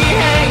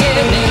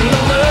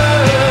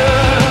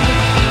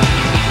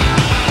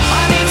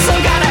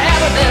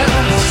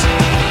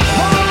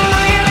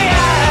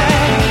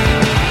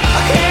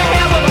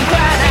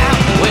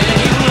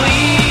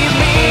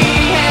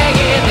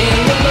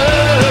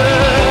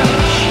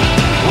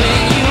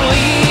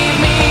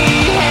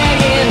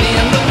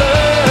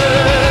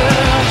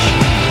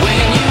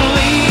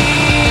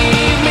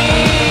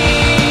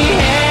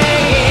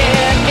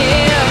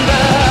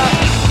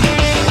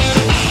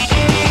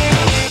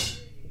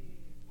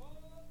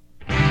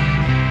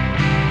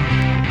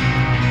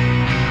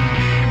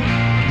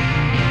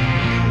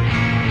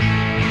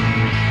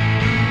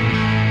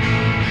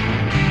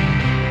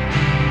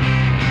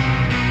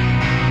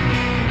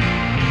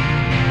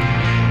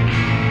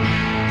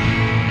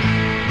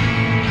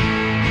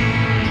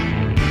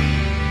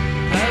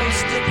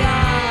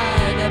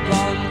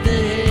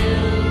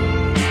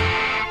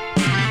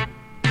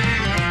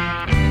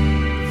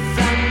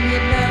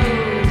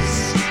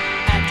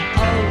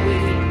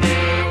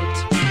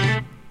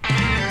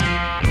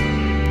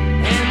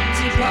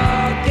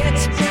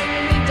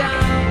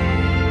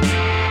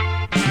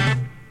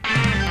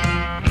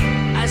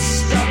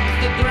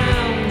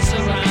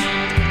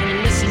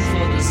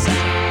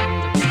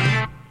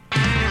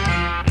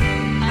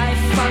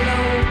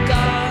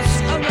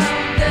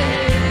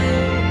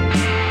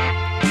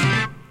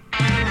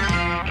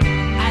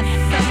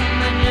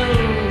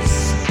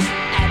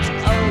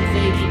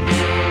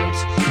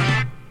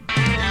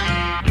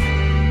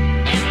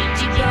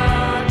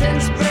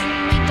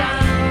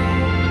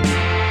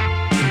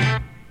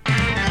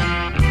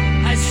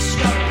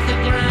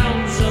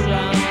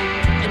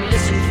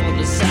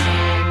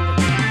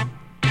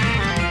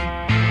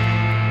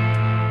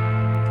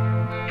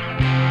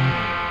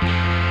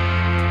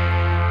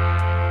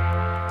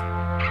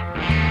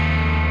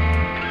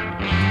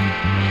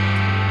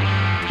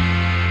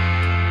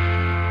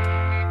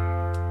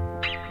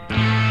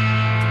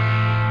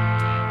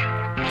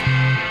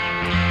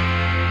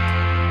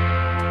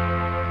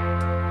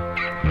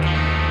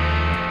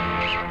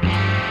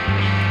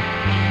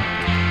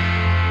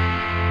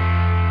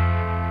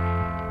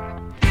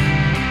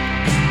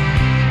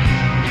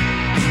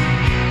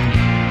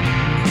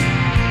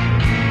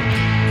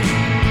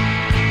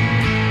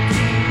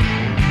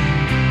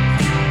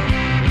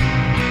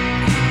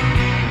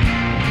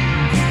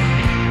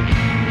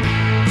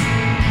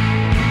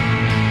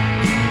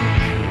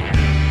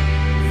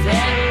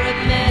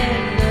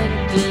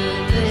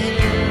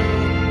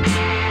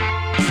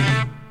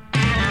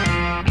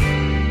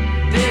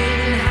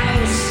Building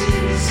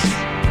houses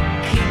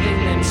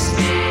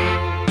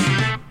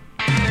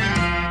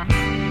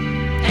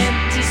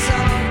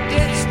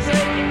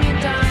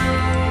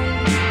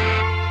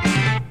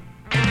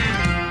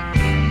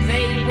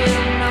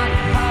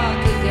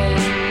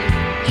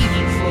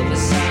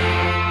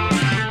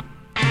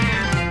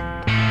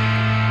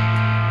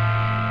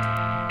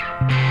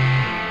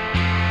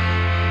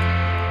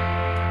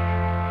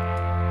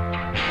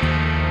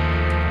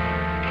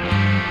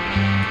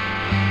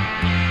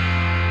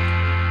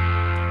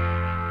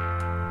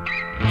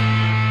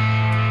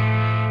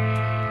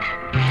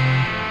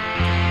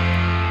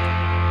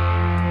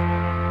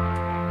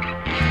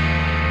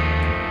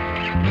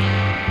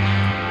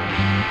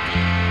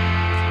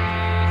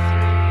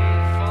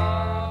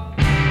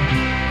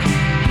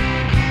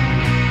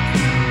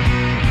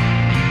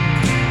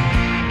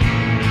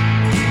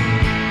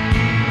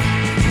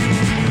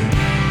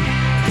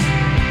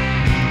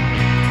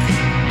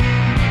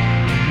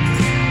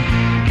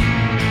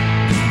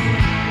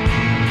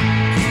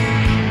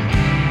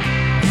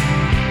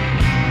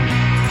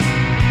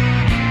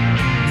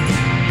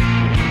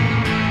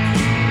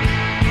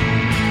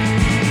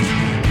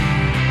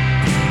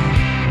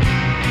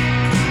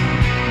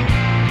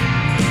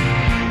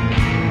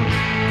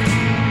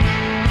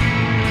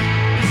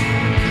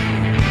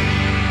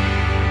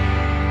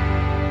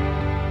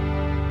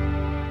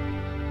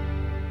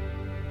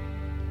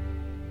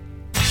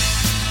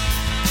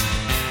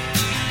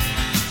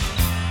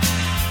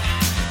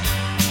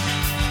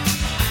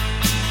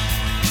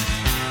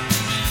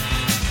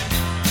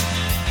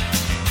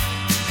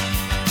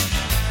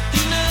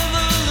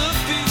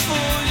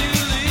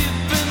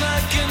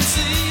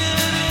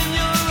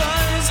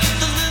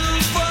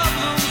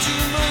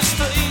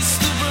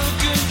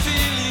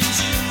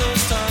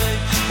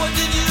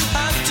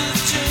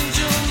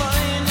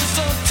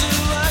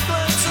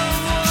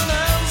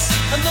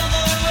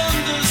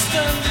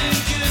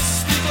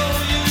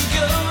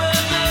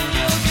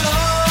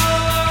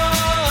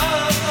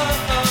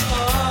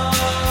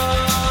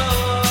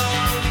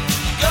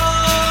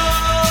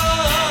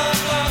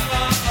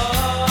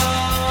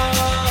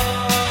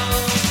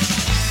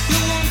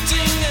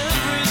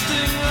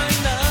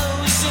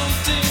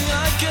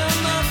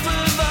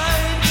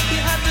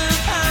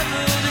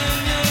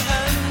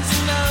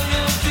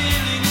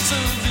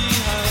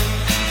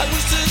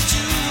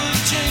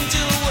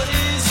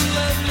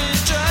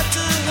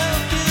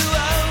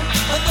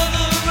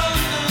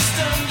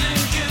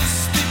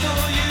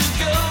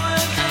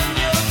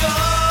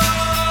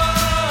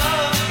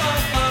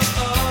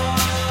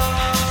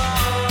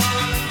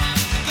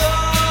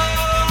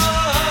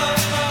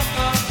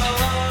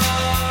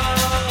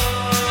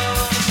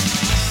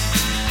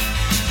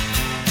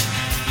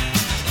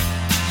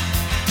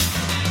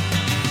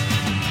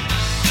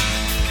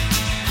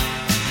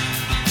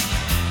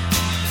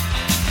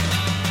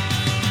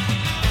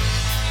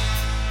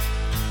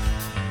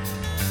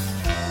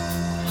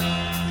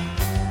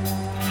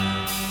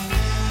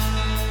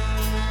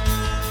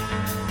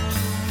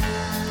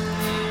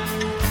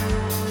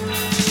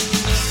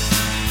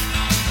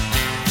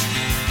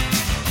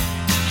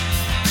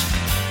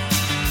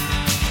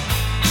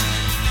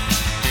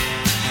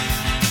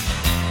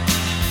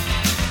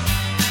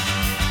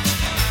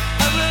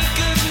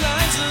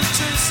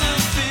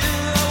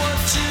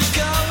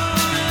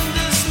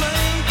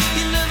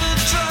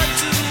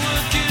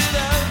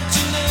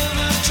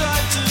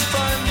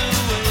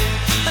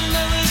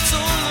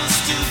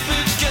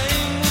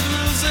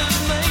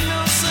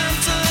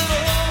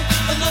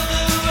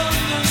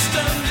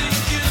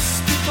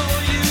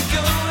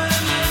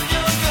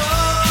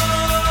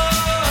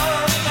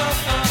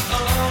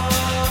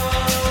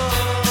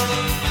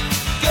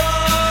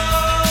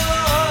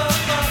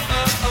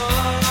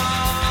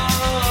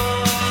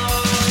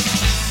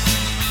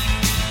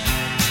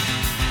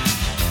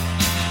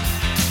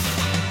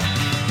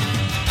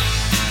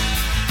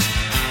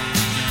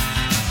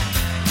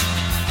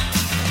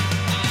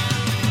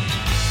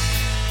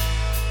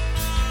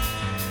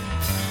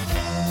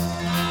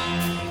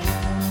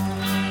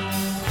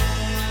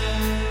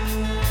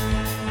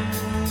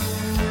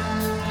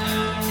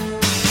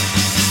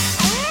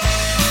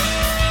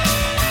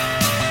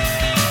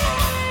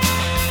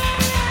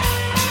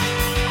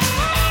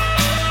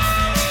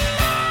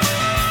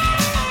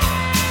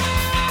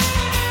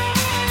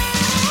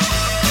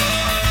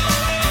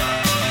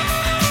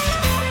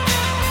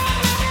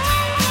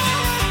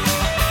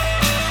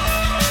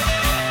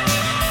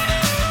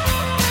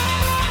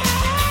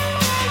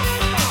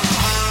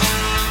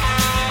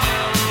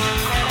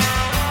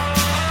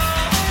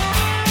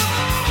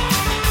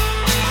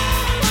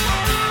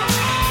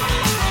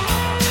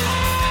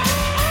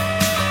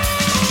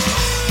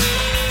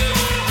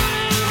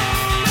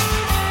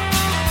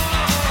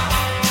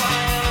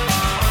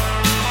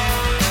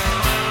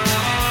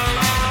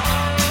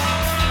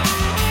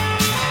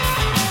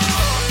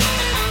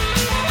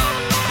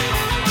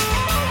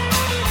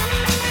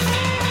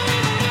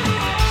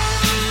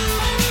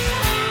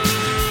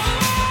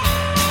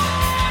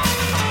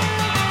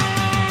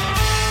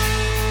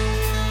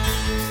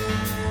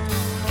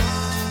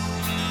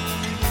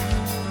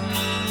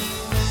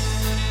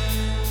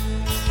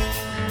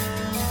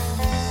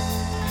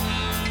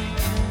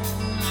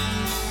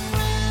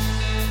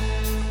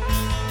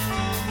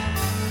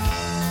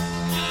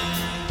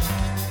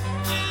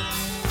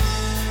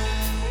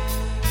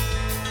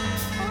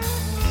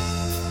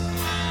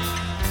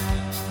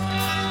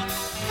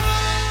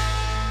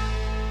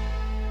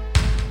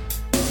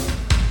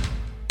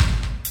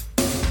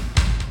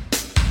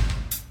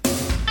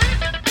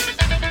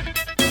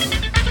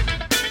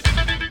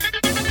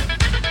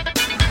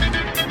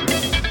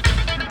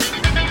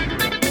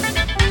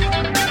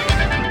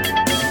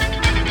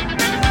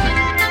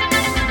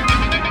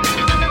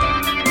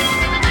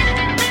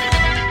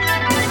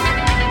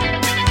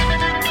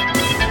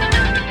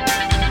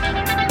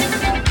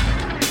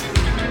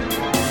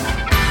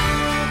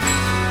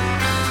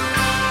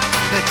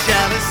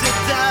Alistair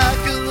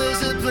Darker was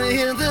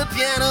playing the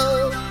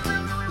piano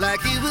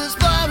like he was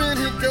borrowing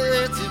a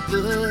dirty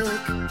book.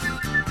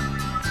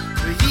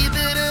 He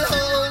bit a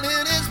hole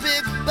in his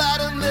big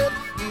bottom lip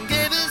and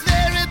gave his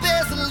very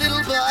best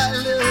little boy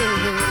look.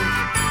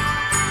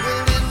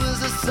 Well, it was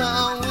a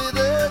song with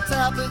a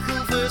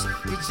topical verse,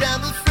 which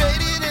I'm afraid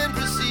he then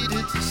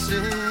proceeded to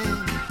sing.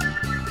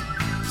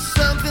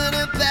 Something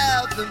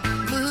about the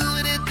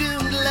mood it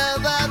doomed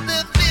love of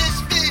the fish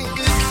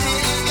finger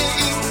king.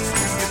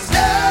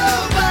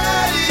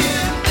 Nobody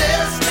in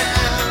this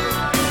town,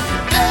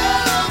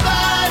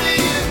 nobody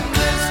in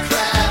this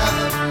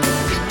crowd,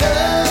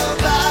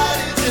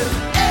 nobody to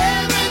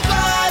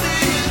everybody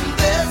in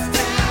this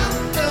town.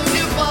 Knows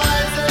your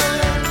poison,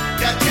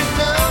 got your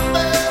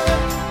number,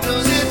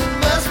 knows it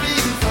must be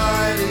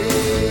fighting.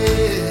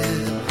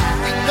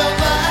 Ain't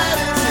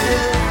nobody to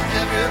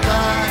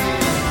everybody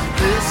in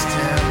this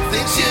town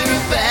thinks you're a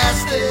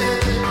bastard.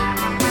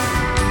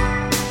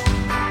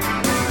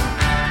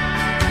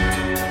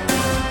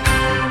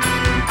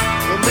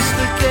 Well,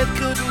 Mr. Kid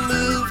couldn't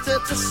move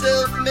such a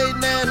self-made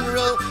man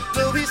role,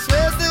 though he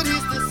swears that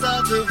he's the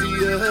salt of the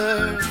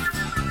earth.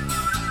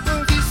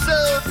 And he's so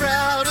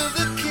proud of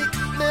the kick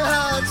me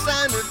hard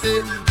sign that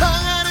they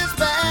hung on his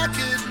back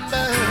at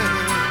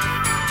birth.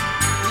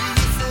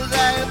 He says,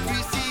 I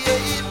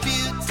appreciate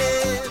beauty,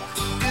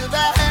 if I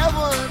have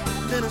one,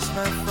 then it's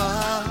my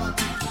fault.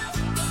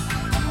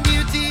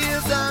 Beauty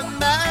is on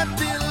my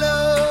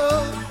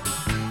pillow,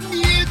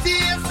 beauty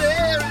is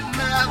there in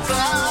my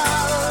vault.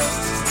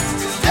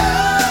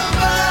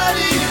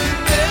 Nobody in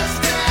this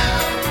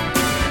town,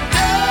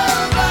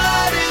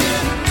 nobody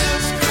in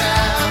this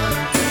crowd,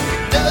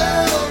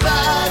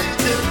 nobody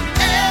to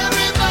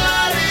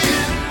everybody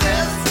in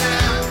this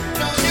town.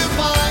 Knows your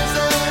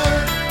poison,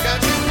 got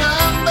your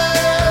number,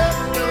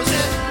 knows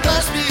it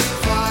must be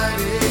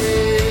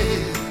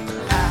fighting.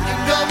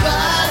 Ain't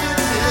nobody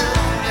to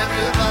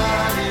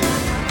everybody in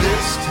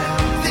this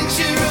town thinks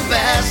you're a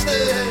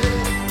bastard.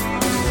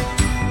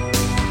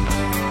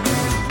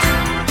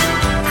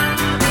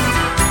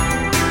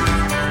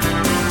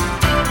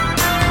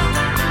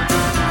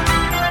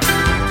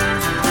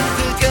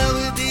 The girl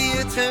with the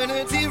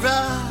eternity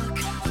rock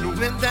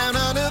went down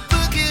on a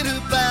boogie to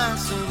buy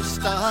some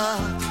stock.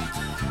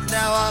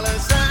 Now all the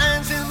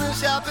signs in the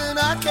shopping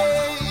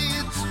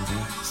arcades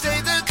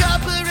say the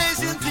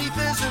corporation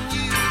peepers and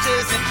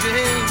uses and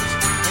dreams.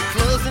 Her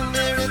clothes and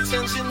their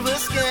attention were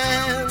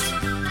scant.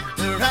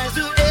 Her eyes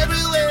were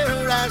everywhere,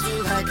 her eyes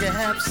were like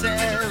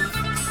absent.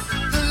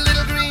 The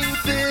little green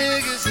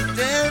figures that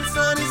dance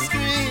on his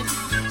screen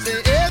say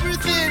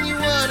everything you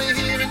want to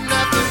hear and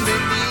nothing they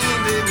mean.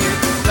 They made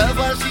love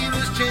while she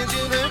was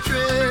changing her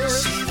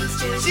dress.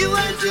 She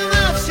wiped him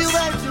up, she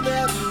wiped him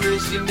out, and then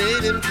she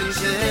made him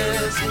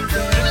confess.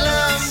 Well,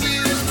 I'm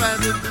used by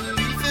the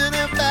belief in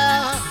her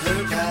power.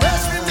 You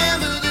must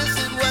remember this,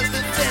 it was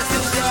the best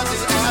of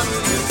shopping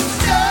avenue.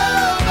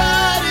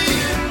 Nobody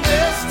in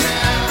this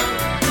town,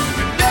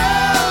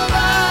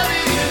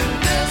 nobody in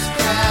this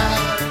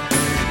crowd,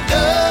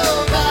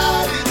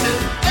 nobody to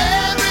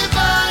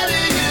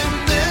everybody in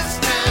this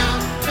town.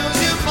 Knows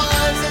your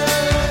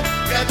poison,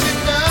 got your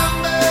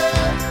number,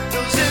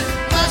 knows it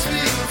must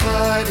be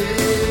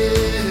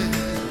fighting.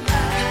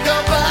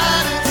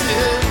 Nobody to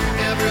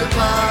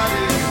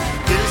everybody in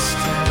this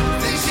town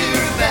thinks you're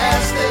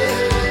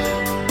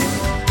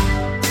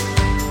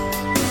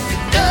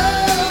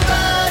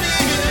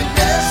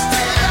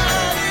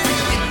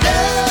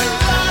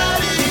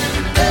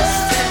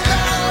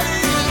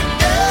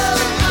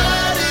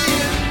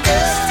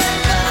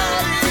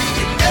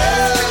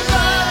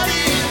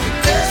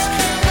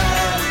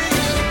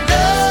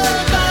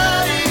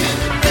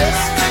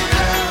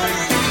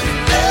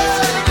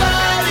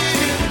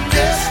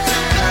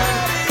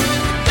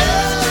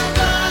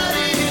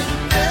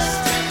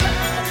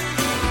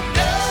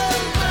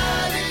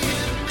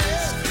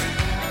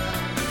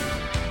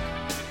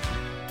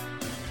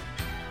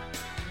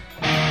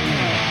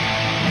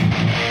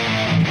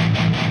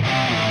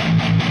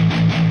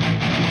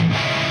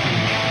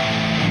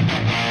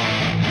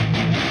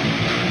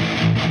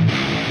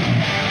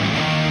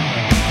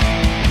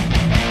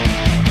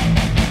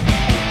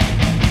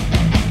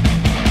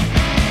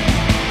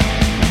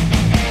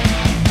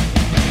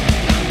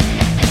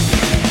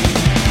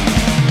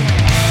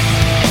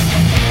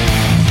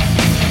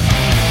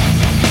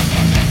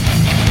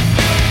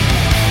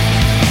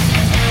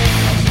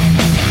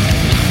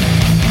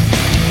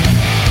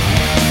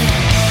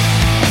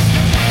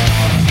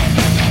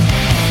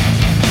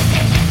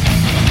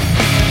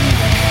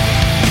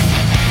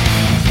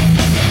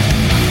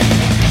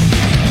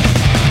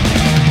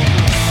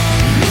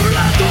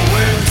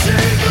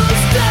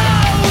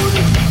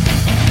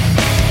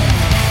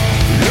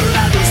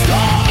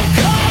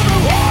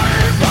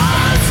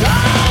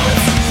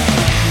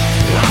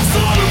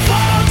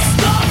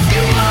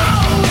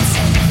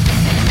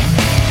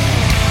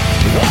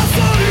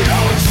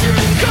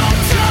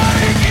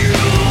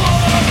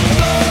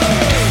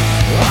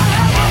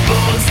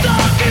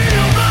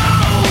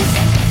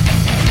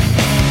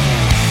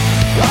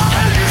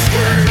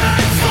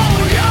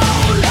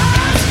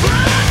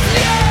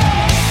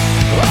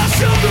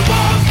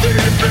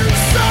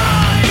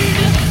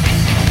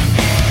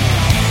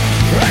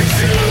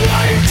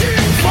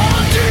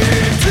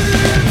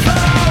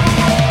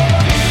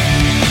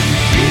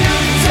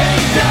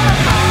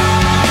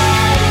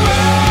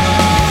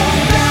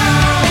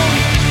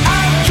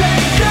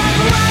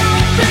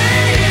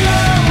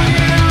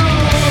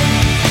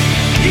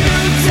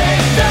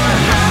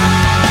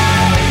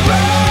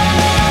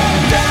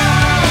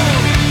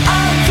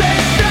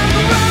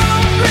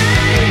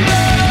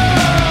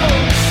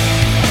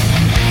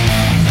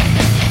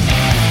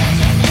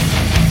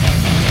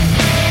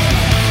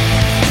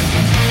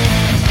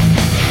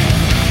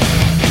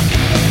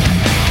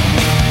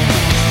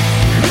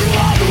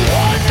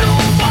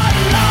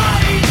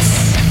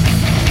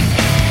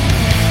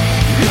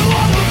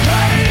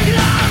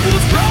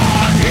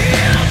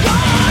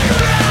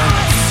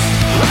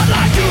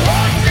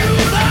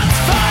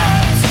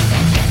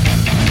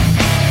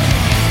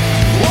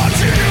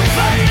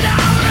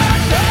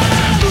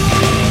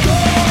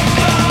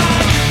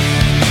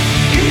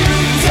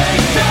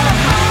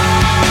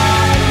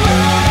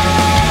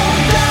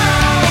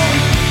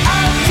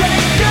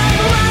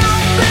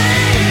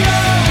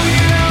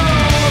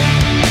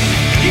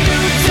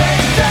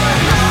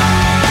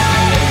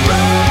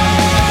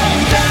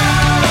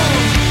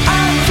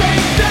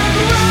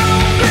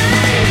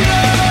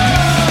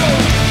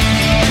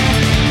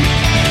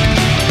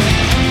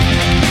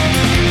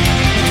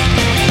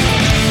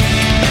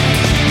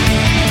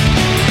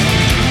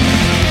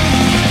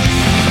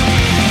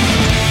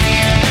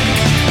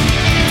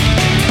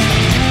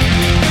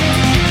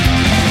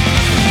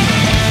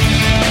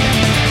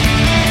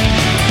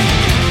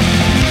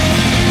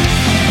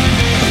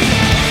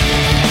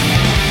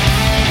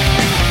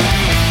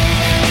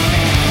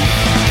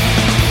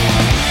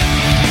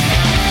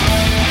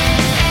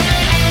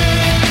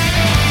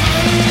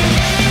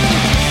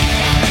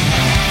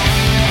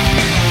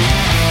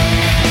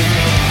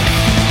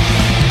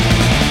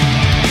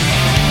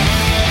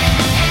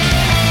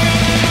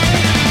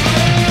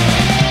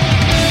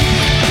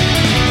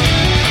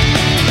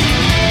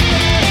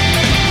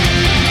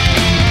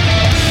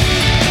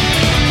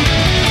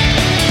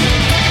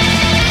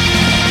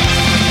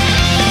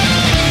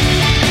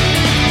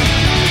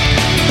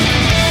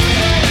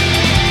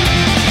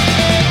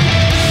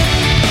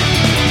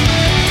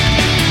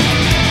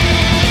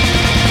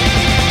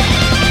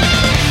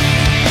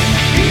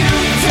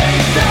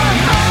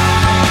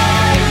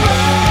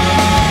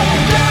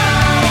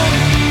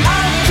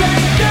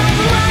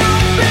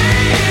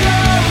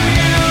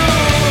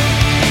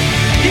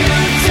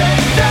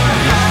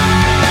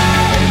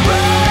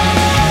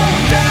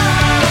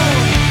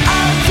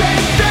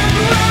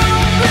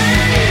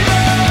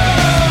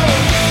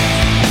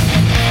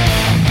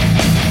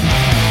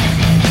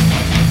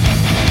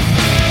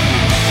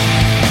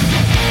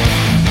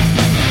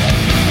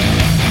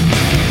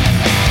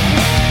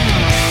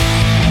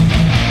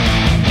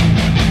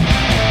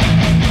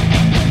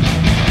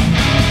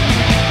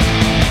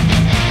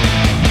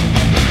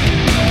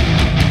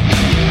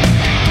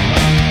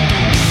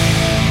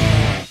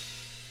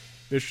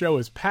This show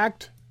is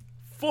packed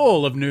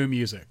full of new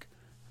music.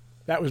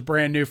 That was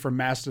brand new from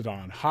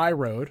Mastodon, High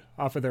Road,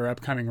 off of their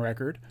upcoming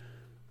record.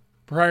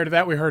 Prior to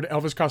that, we heard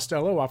Elvis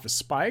Costello off of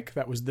Spike.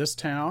 That was This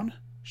Town.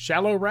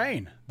 Shallow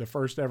Rain, the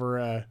first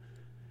ever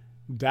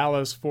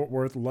Dallas-Fort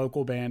Worth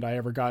local band I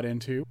ever got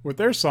into, with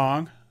their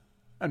song,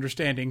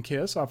 Understanding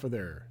Kiss, off of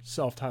their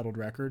self-titled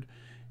record.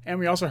 And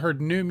we also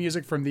heard new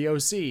music from the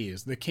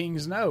OCs, The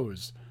King's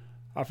Nose,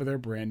 off of their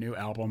brand new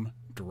album,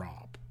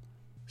 Drop.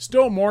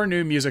 Still more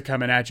new music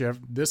coming at you.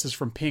 This is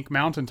from Pink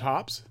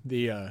Mountaintops,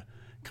 the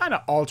kind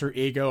of alter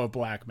ego of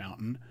Black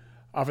Mountain,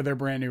 off of their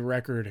brand new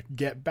record,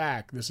 Get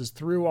Back. This is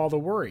Through All the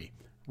Worry,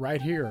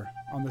 right here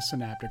on the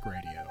Synaptic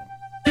Radio.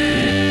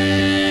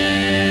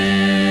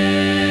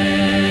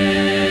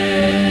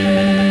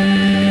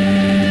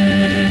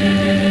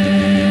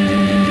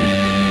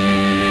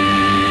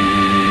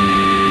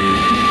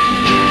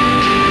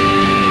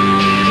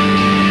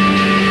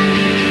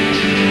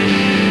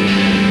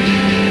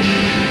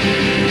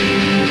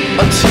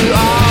 To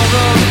all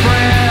the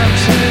friends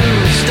who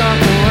stuck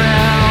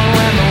around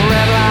when the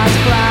red lights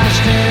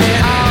flashed and it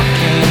all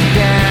came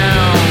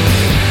down,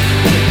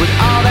 with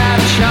all that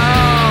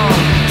charm,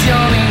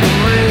 don't even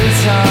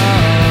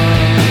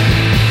return.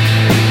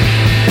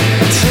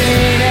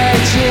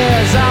 Teenage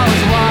years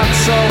always walk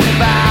so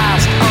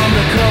fast,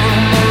 undercover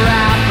from the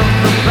wrath of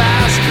the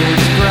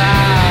bastards'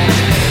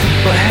 grasp.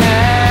 But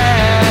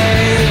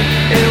hey,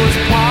 it was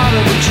part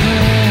of the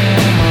dream.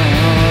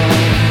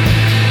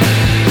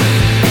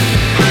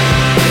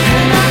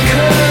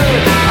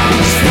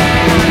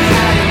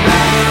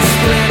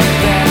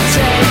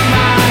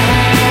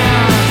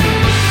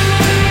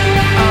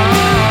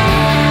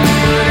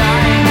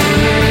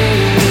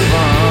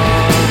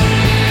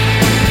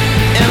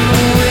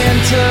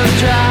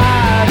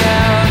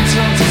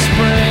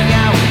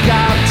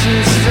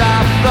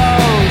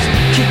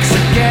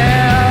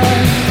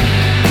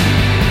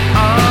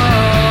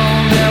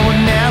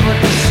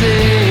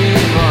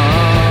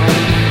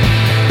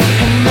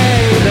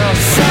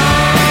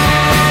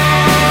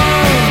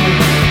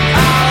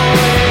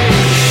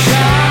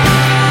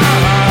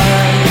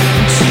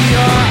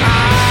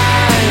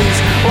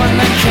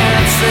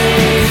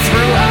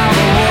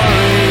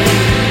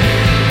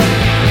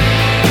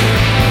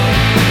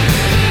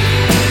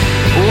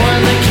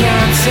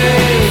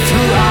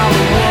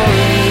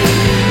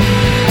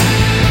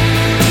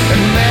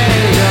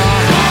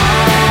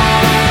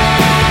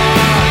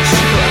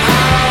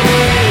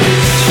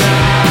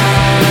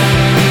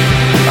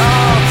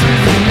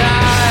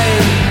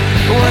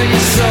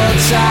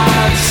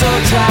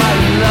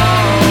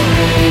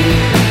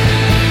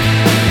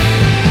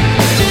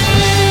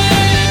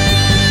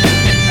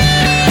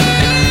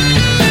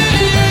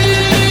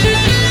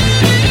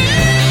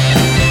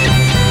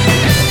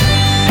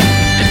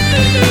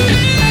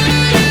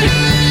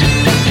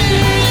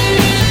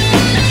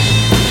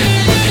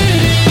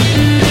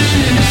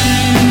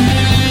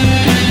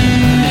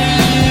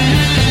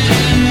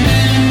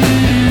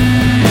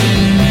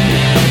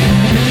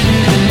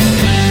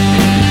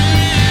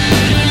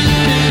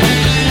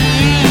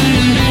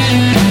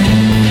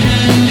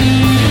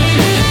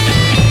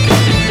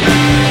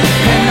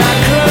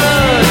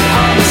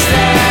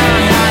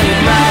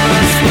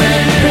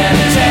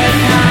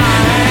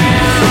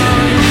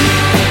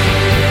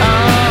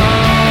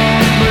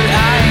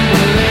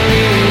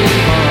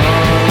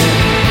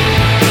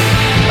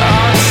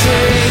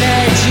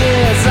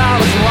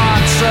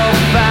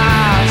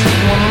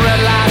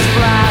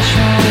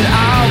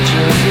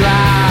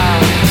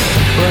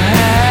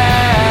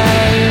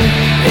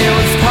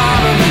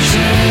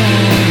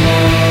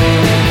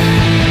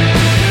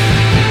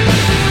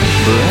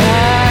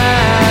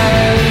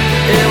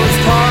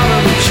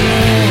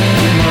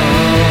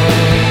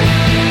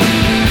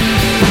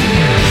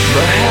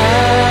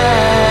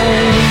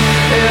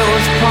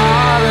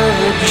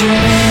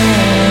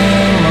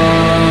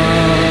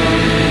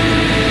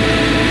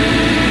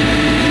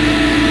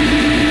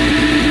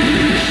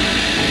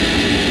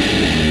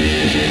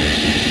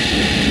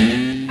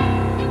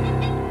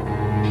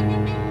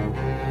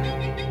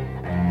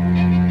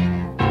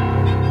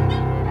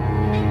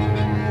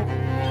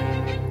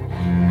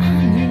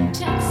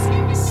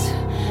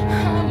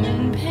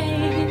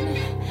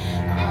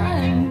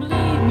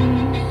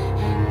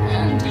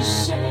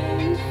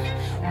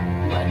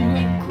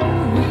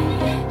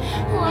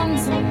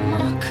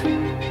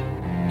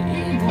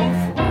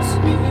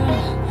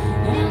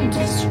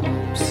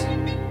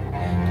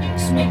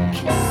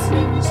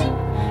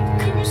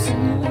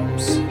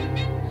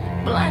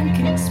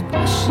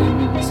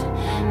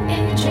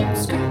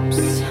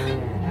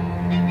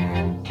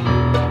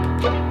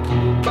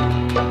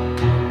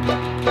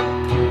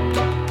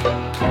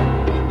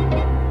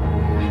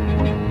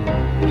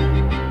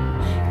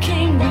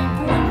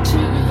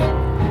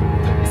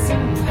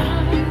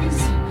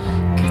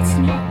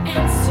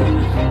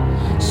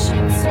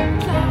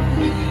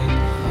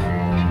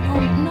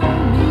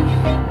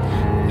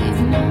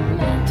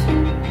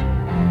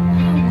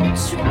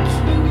 Trick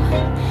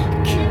you,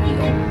 kill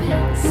your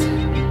pets.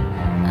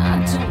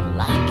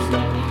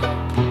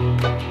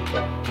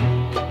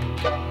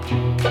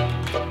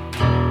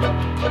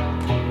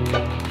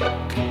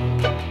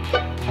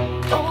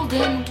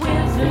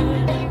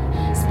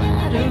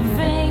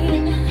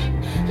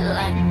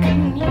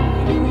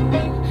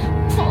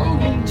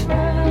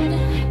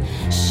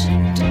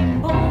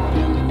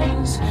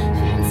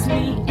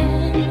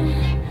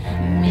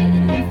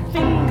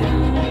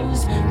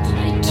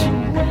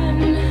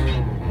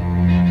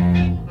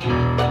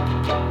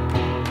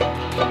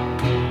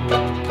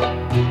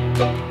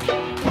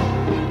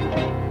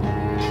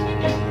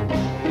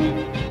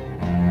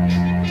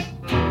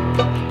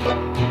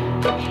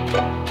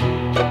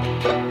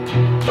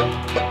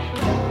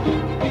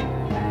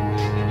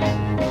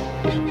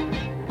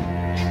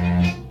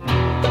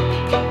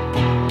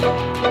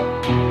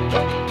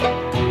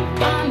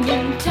 I'm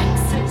in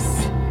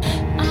Texas.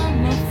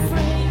 I'm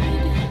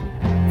afraid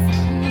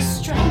from the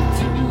strength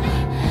to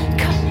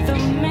cut the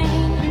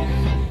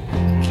main.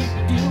 Keep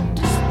your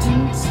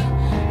distance.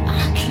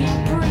 I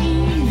can't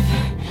breathe.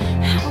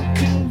 How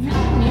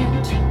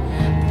convenient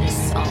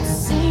this all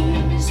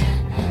seems.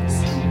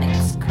 Some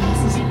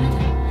exquisite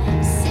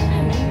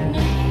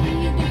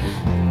serenade.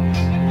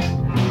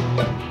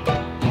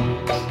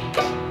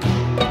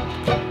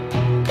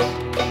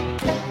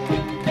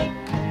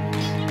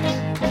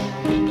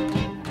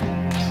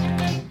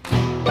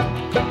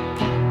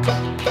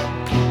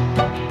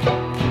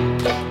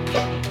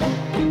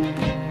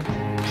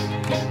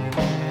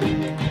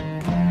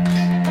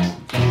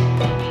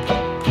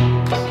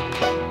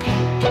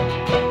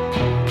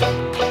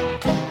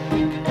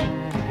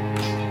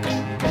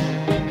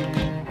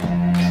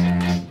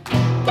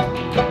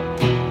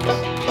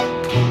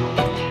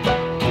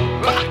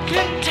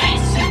 Rockin'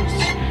 Texas,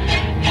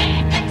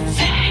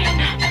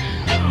 insane.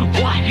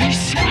 What he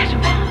said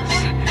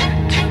was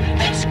to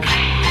this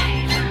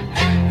claim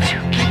to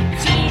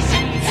get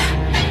easy,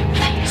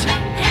 things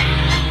are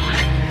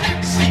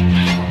down.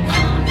 Singing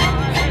on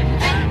black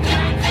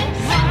and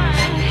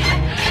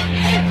white.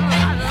 Here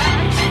I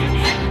like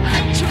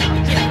it,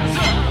 12 years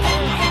old.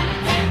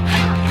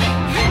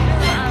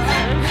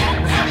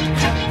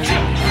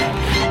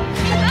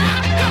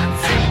 I got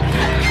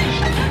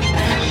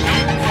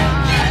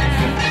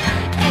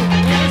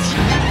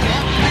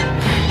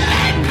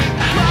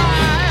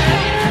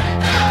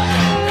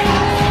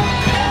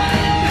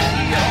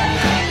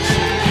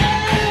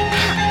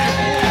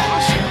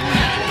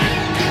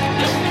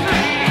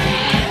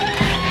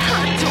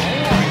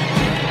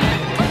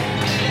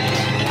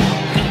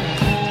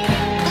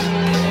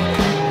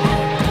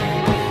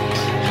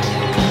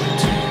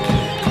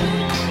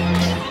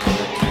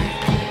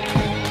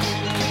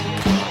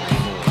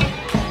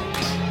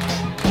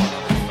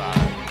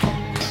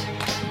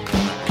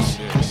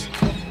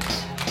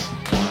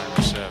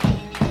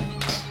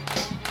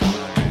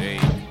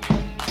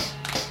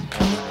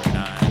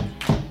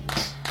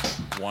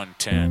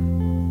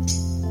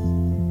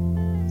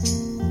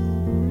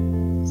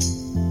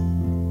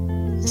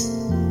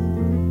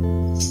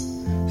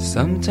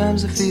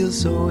Sometimes I feel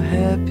so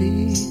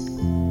happy.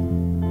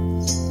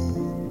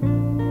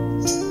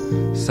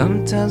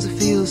 Sometimes I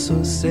feel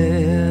so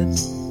sad.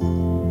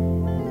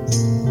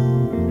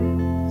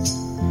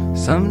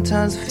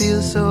 Sometimes I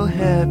feel so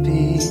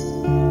happy.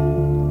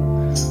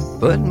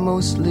 But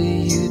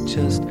mostly you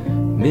just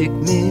make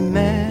me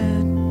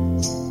mad.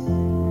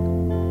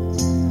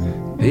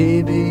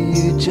 Baby,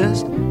 you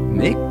just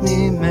make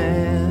me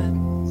mad.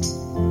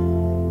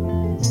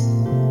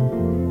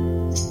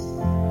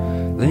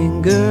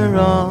 Linger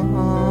on,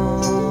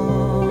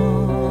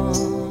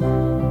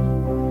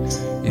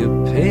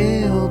 your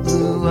pale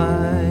blue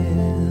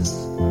eyes.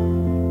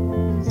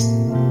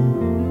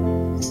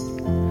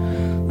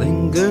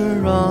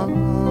 Linger on,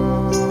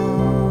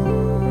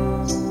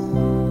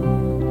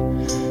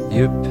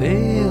 your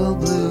pale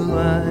blue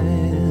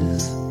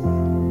eyes.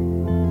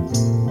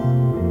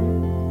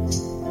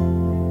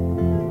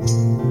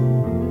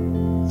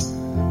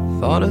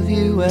 Thought of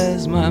you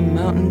as my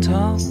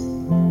mountaintop.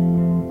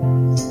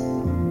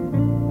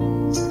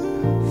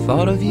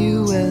 Thought of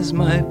you as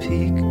my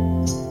peak.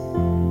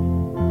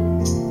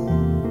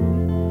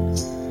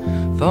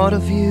 Thought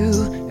of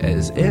you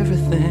as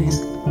everything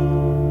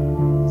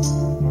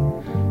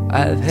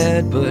I've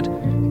had but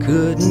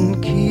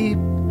couldn't keep.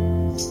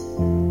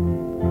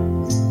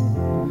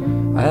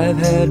 I've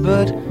had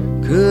but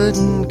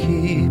couldn't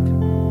keep.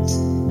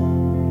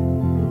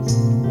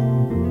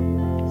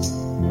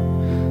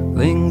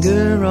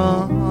 Linger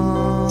on,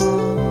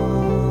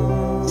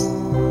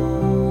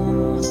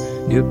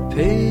 your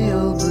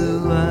pale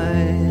blue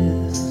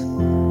eyes.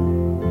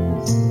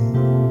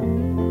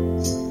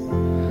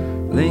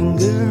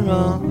 Linger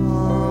on,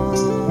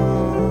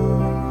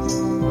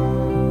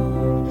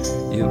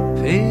 your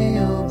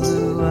pale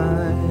blue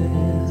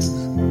eyes.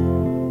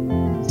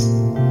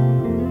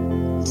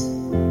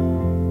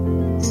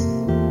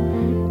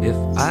 If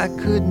I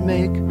could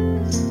make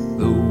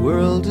the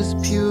world as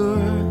pure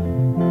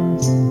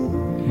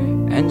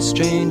and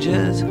strange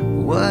as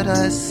what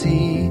I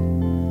see,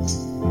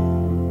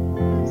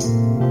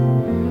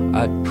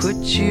 I'd put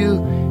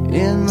you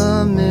in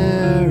the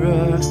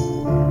mirror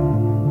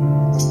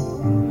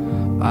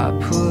I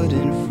put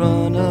in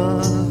front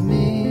of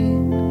me.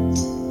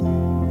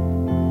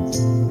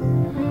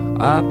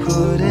 I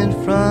put in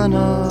front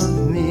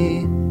of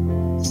me.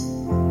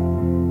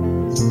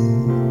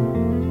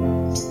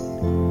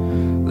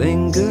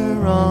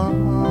 Linger on,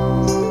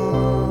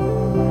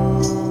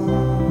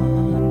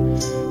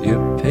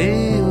 your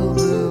pale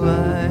blue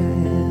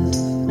eyes.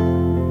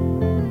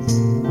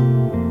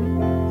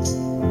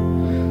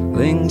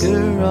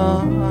 Linger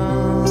on,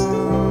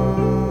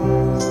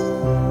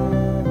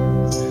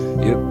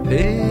 your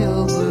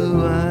pale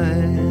blue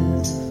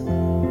eyes.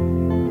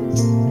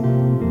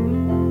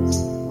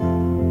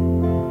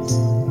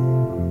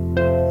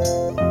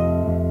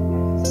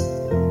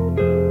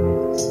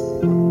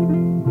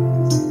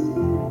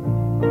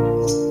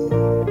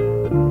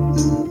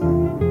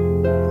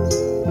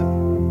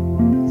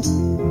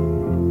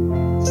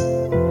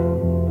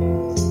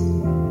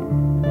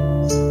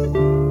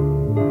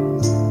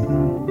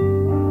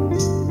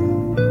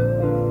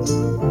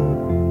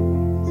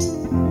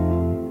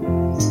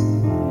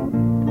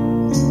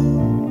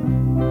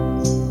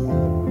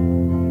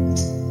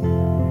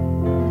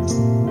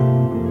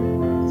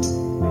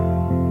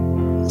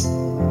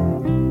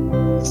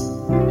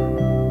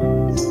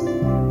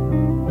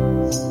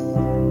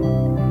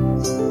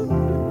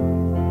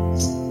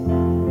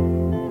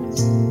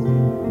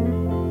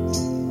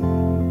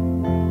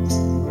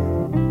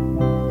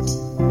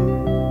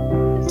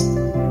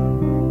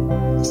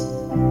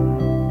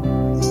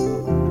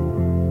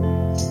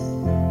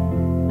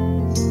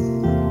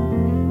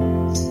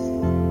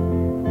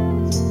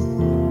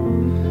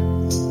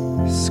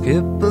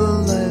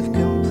 cripple life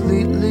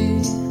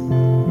completely.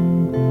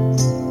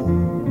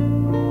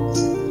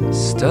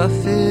 Stuff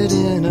it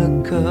in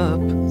a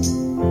cup.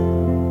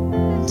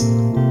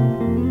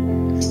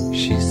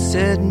 She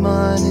said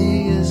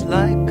money is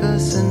like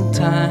us in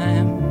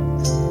time.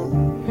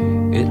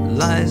 It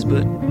lies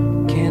but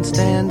can't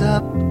stand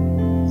up.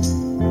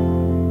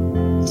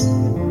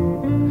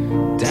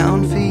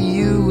 Down for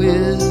you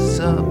is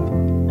up.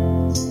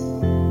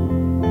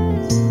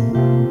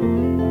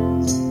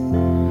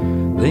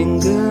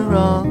 Linger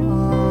on,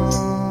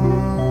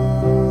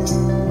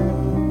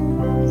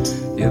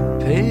 your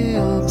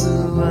pale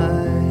blue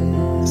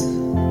eyes.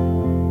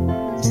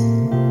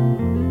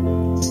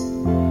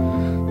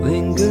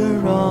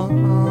 Linger on,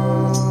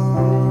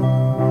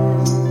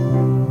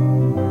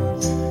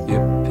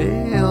 your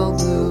pale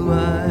blue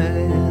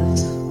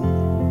eyes.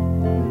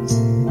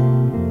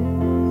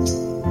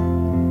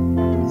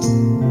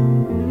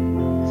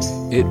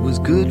 It was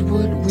good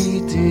what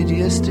we did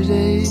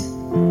yesterday,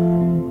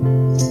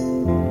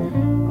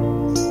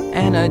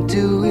 and I'd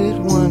do it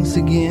once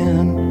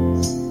again.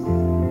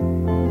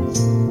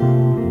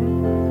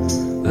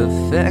 The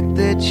fact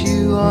that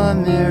you are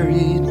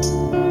married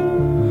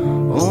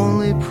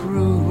only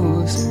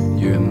proves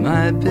you're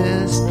my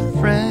best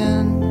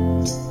friend.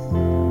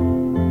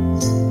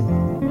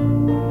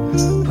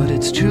 But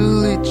it's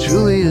truly,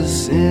 truly a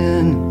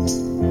sin.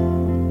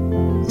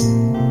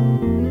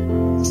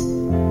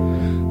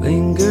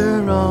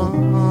 Linger on,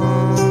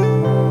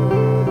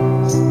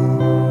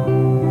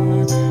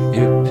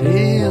 your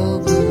pale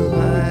blue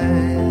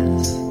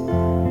eyes.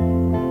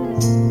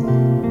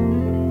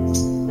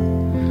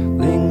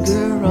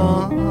 Linger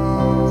on,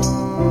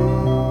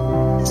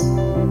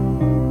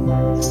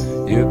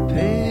 your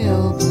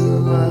pale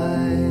blue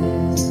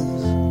eyes.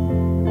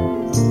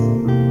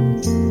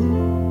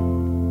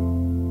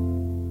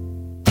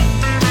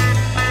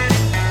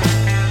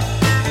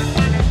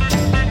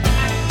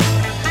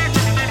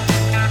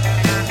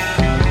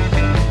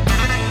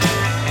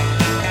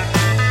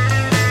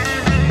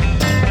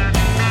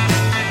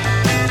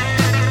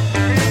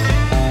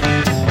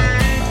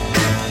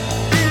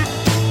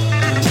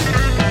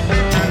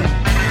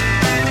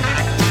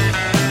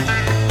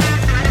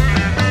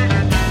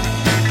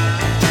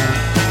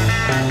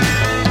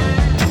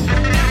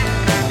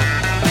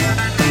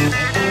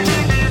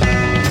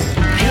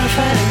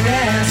 Purified and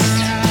rest,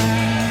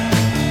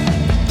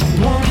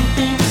 warm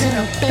things in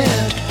a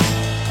bed.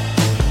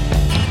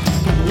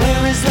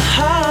 Where is the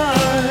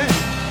heart?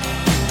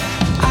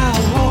 I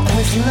walk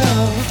with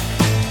love.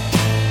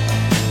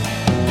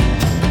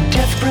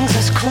 Death brings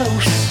us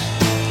close.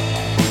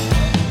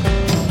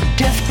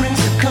 Death brings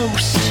a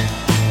ghost.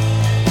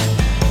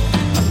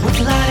 With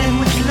light and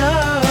with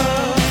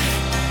love.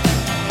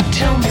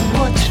 Tell me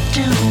what to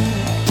do.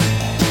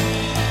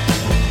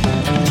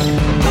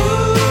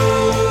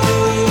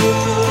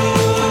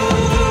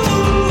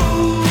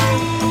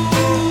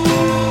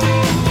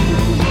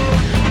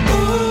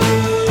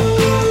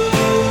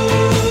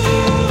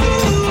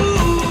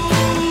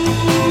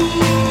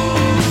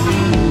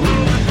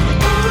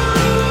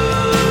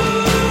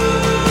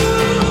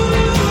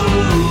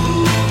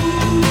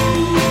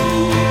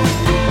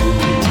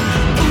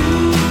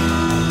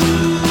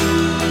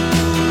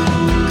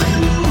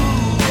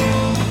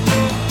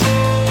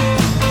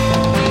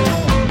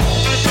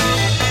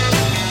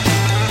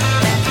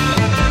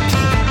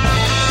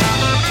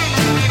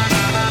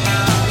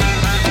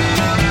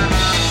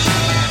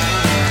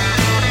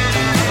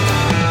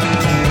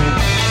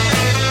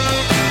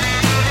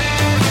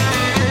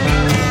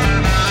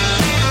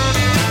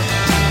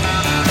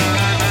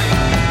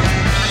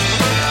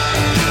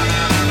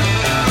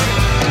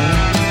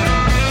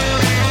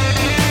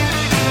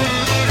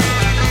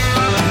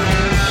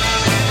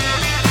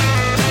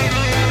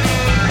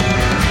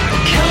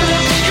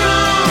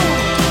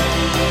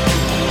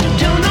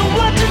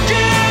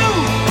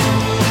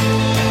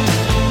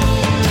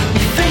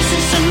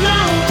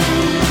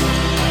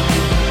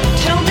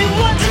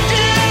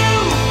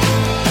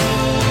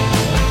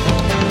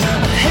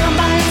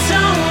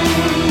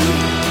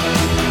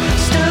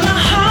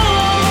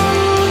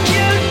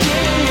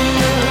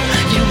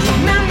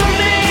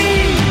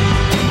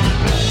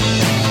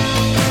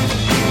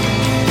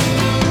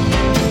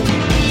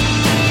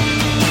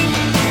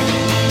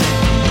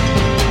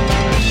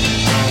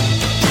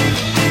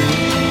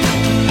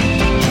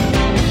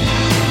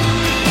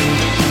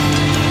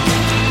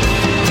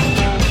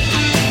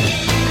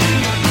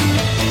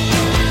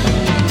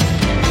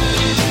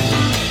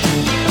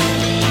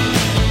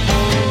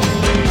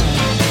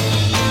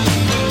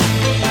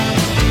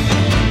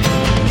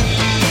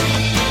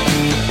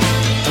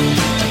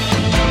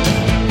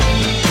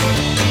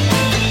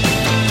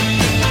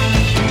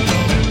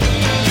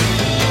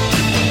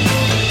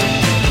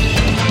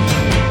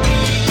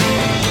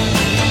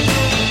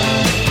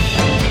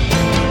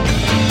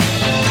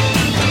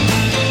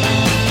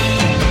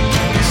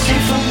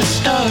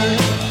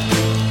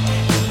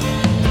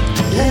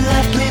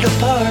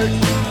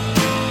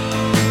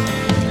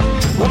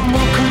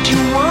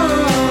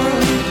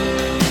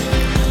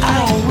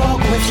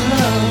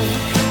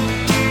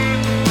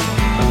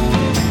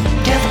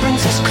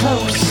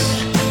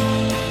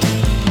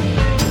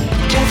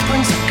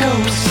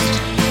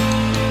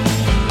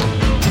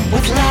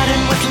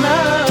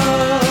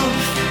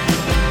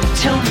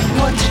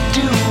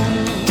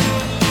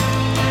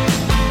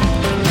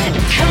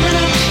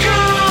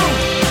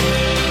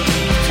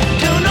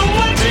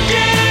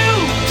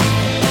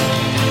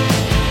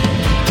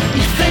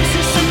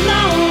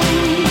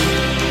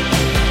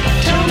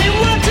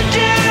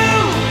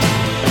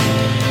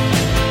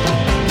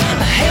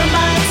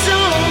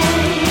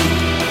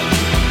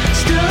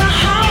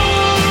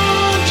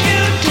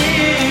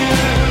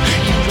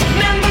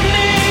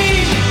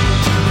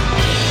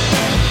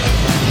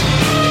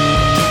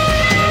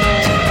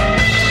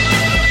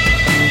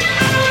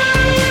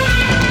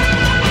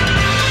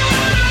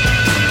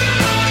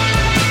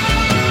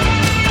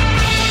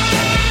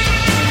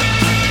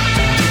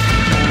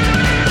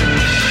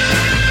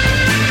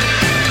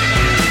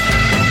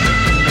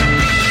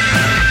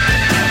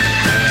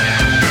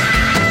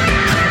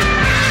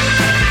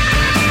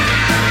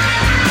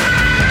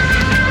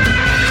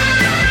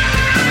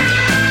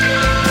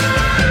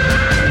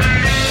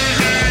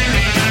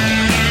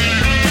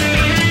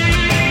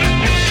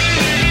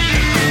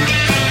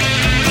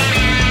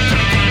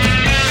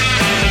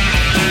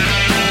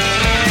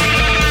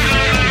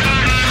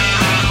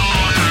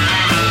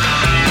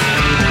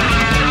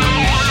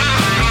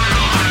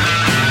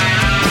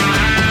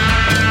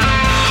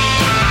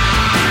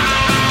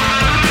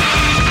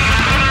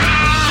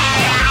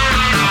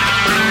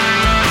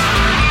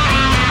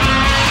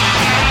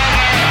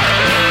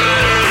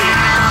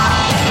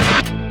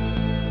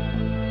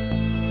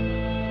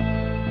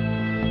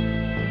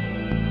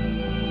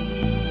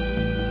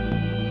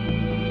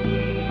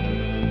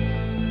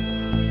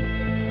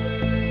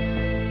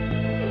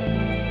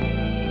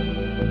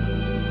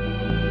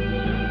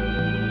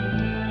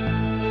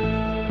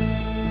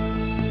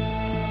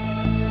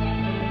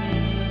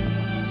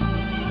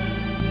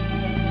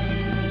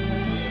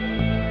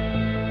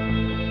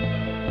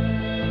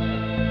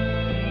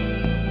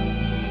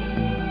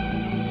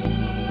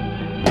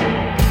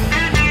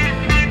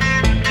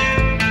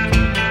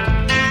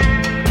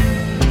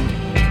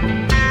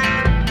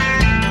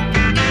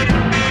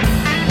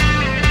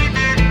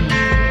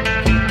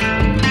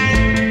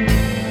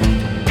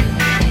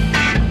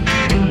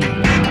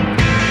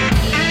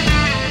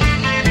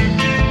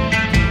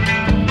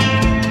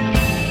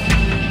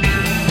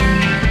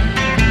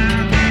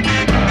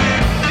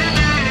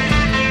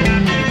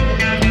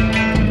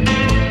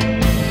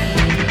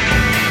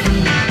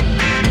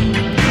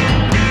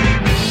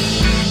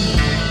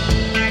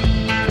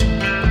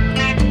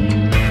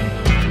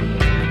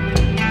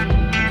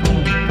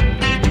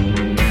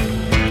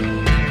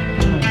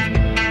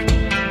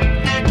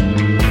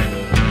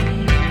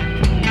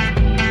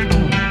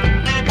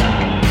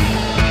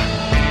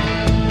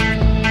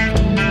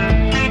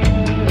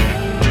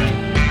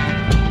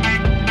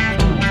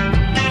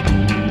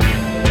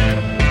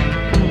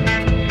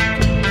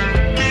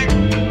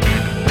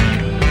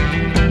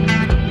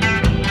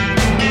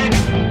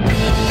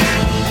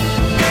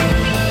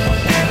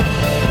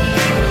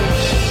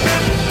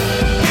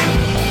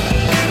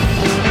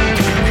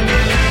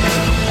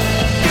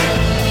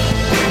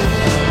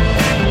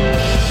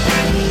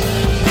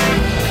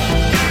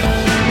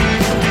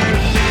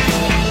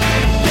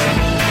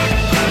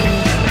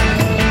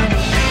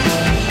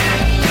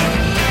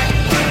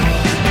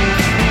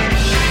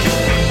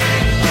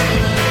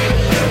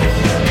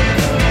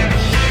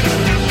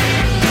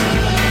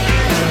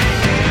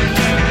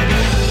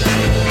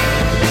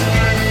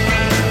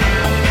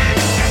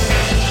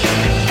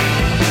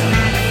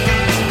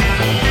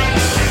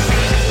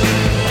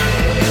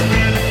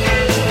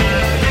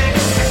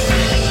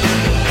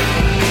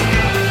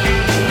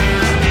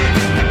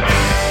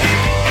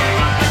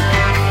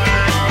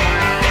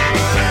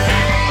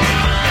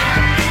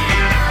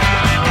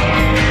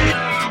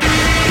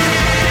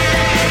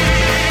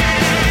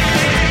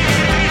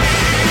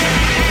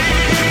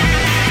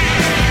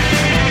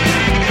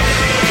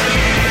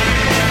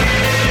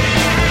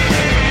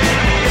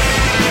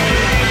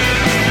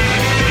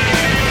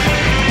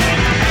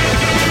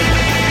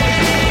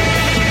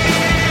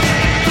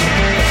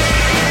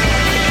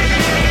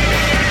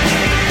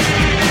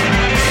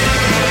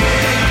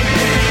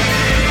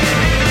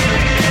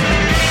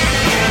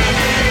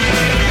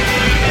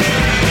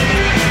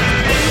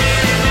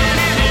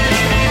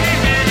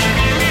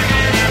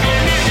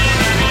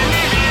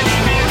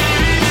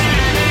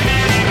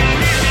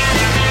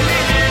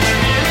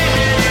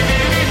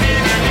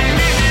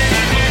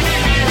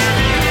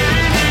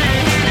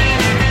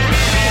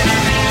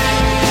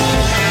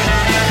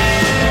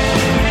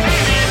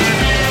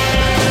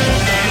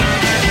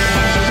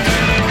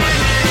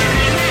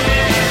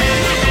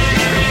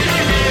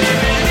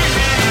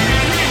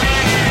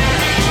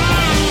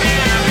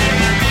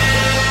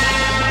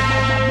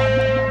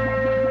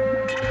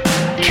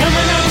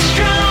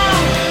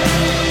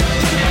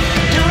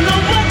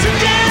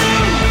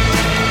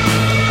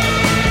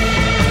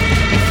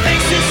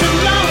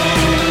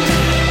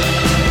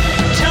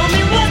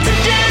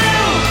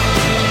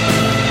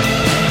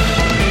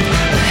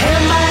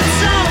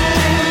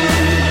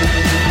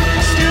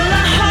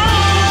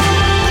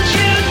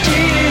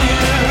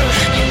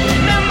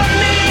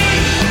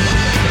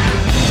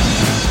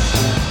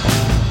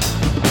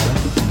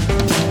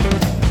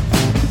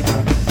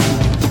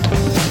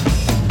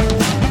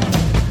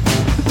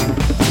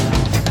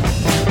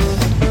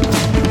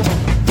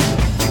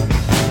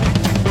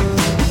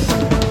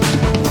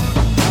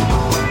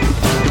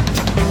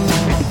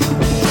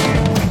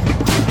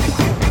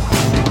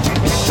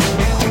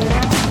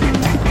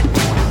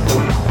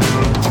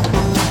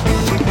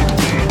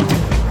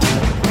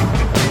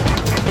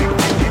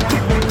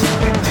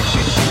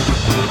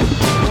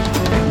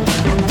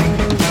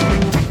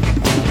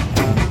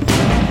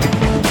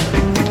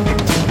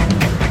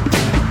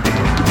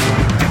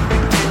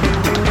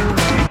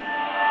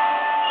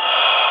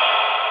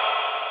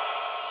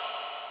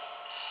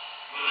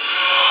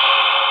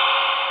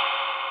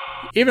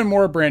 Even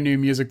more brand new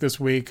music this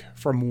week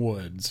from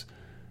Woods.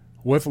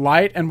 With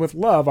Light and With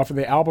Love off of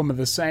the album of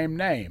the same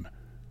name.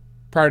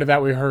 Prior to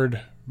that, we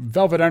heard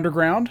Velvet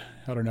Underground.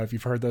 I don't know if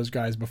you've heard those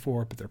guys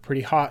before, but they're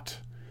pretty hot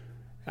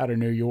out of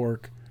New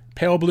York.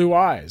 Pale Blue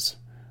Eyes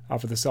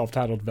off of the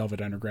self-titled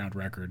Velvet Underground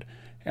record.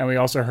 And we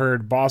also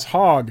heard Boss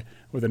Hogg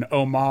with an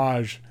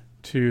homage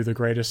to the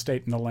greatest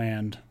state in the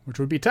land, which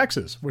would be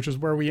Texas, which is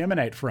where we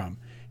emanate from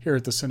here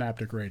at the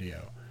Synaptic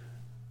Radio.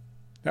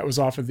 That was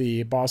off of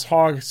the Boss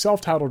Hogg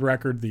self-titled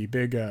record, the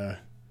big, I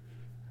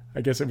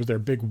guess it was their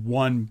big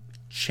one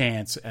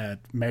chance at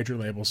major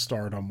label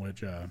stardom,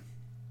 which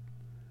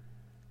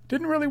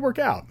didn't really work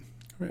out.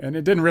 And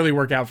it didn't really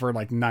work out for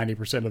like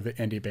 90% of the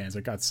indie bands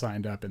that got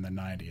signed up in the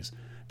 90s.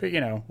 But,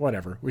 you know,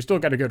 whatever. We still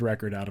got a good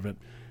record out of it.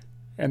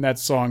 And that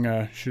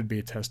song should be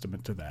a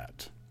testament to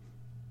that.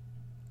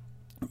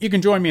 You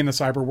can join me in the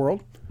cyber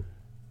world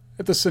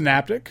at the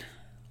Synaptic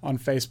on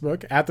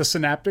Facebook, at the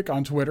Synaptic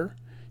on Twitter.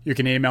 You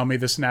can email me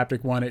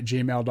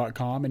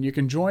thesynaptic1@gmail.com, and you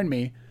can join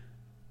me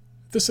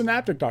at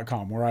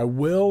thesynaptic.com, where I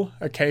will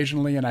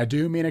occasionally, and I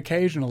do mean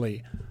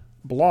occasionally,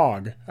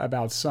 blog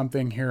about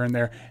something here and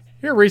there.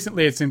 Here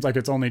recently, it seems like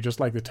it's only just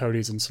like the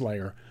Toadies and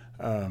Slayer.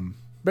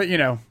 But, you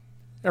know,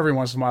 every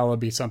once in a while it'll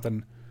be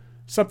something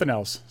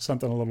else,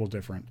 something a little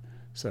different.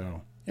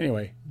 So,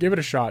 anyway, give it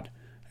a shot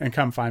and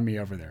come find me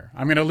over there.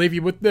 I'm going to leave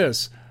you with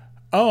this.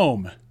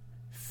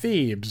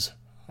 Thebes,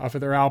 off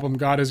of their album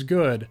God is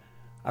Good.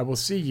 I will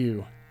see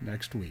you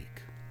next week.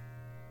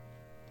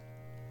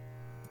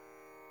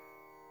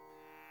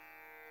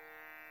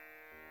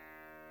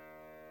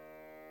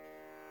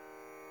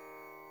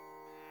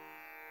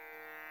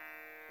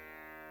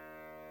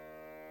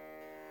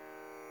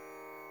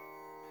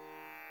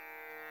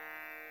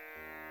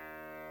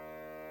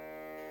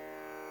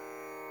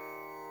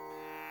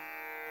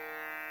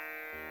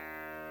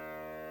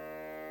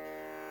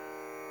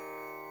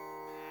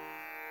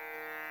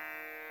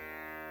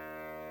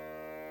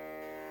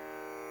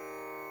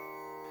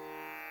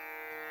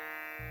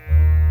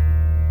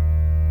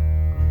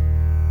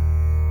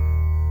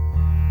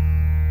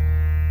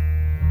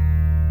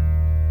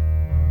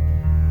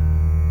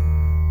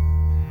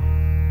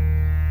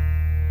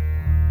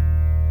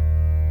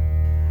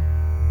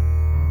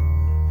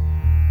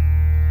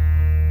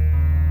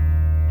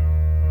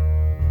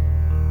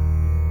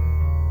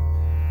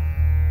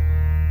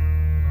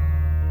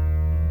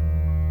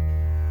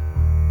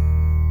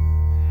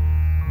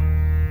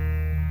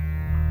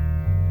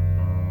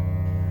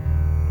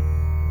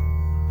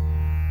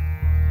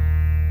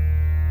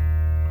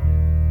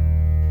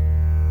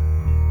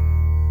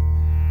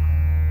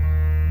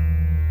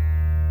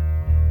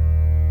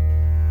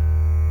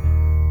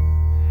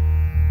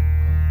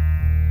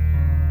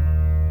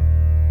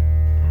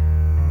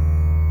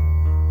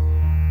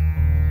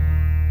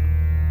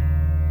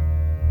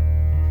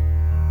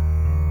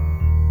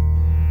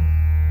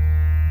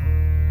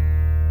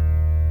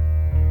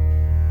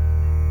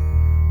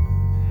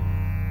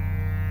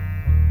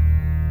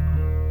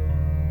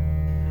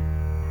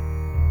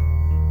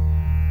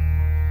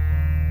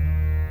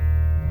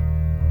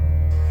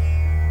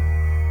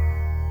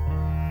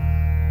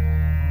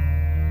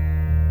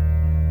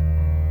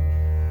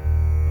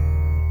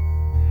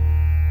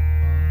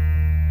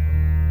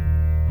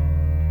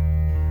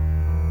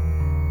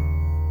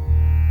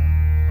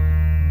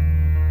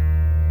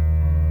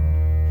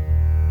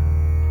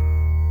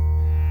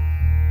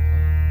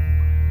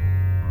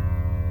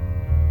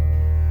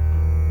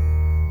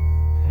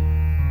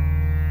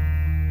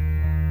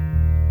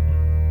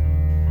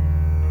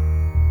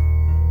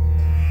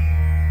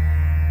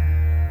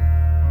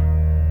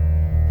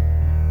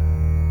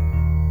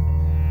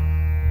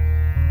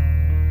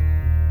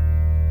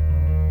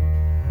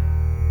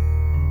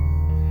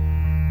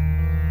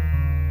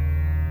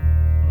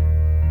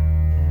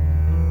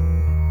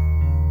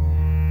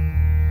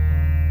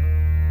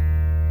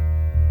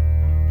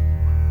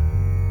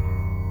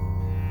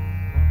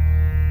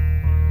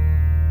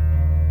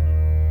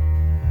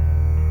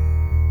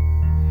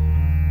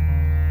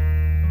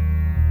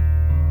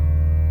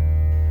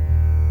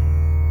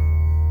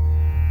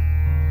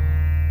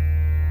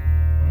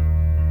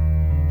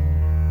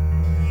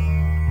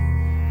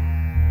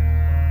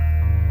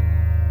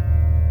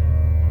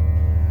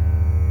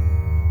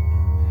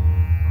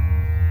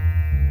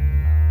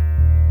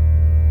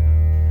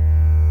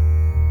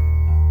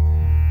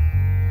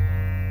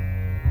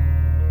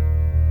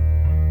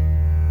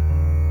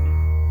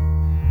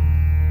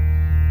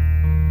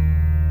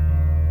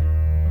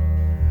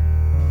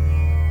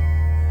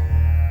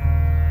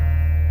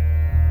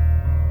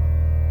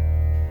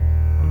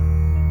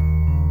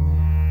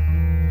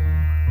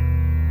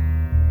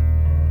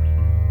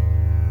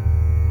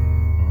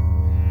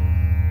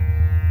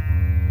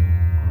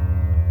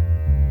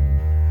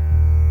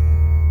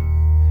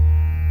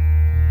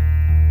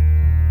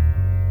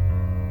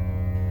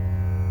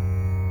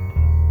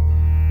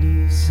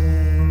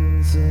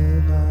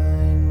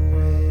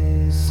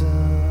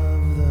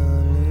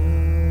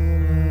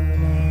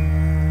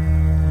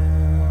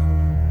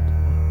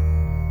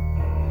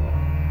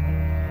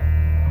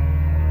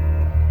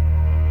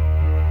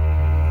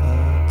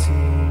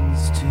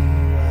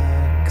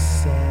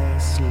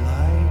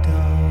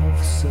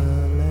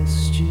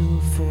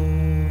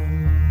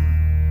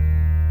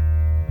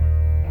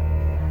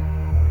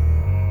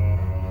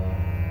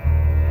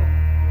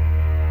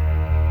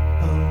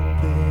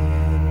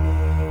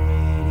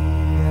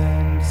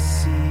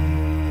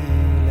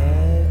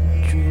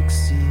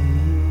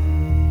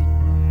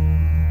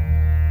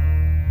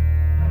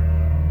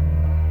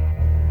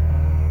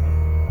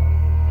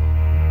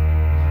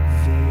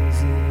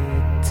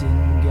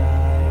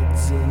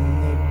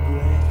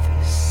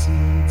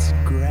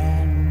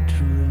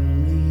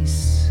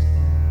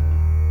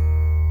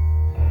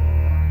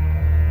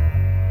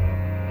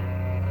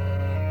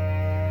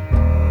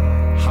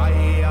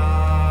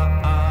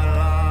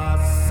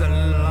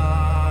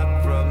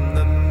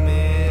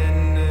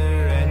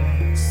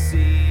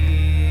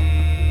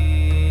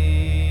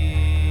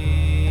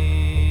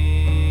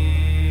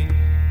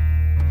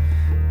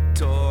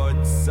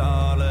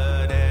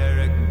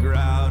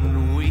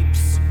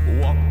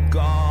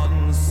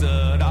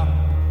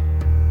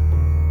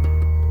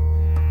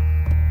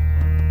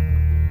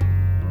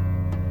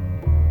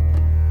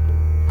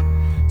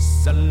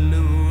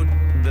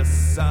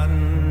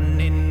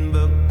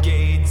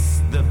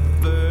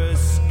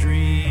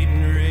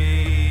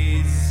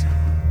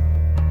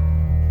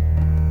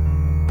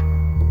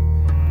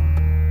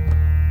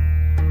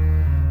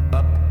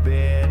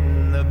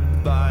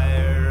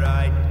 fire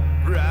right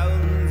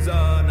rounds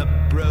on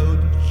a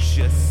brooch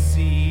a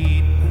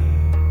seat.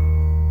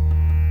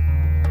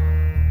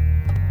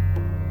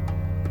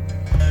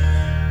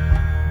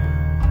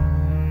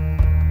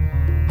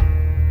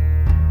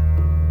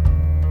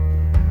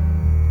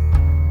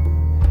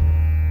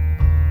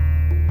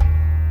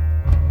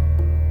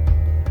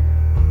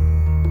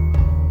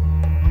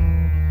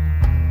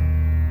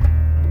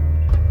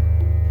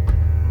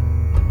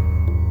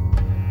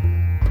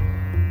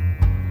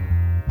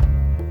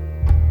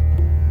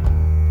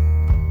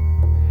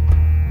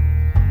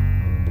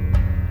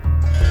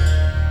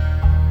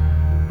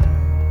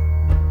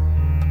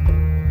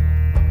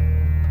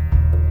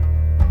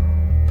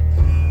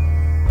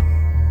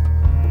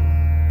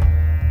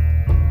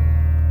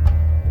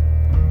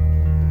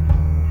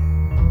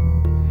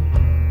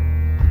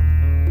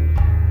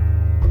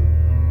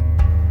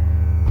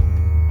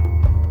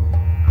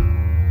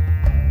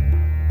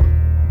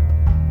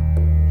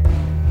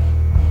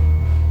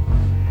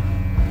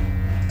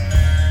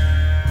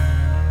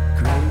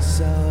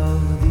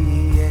 Of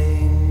the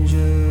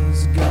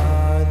angels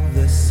guard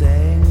the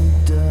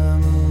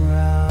sanctum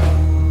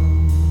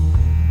round.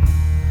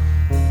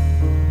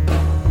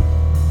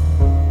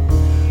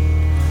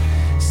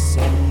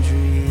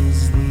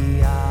 Sentries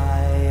the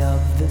eye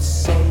of the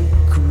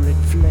sacred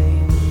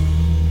flame.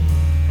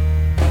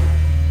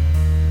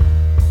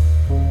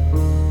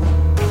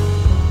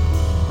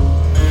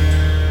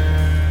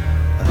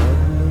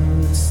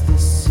 Amidst the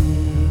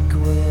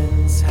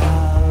sequence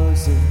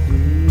house of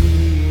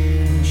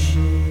being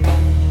sheets.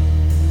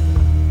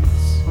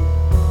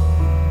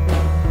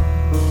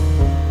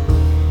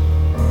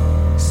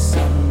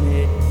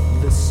 Summit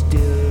the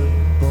still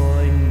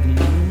point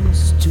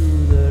gleams to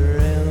the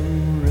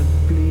realm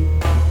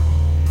replete.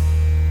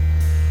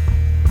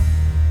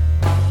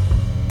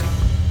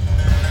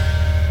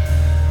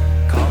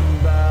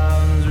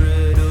 Compounds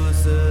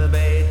reduce a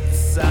bait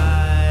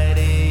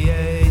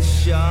ideation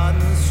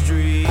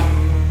stream.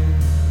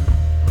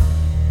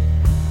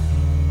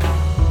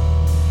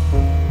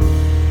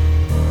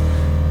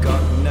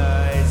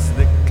 Cognize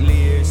the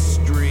clear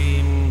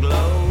stream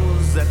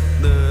glows at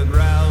the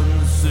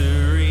ground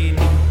serene.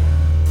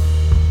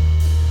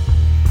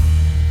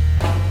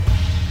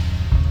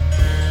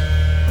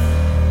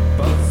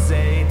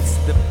 Pulsates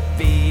the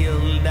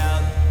field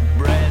out,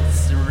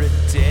 breath's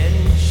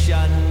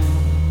retention.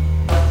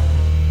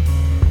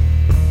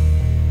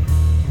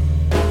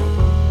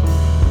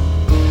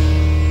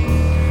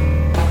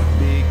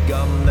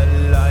 Become the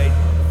light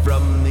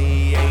from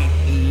the eight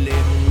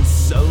limbs,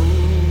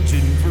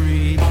 sojourn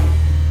free.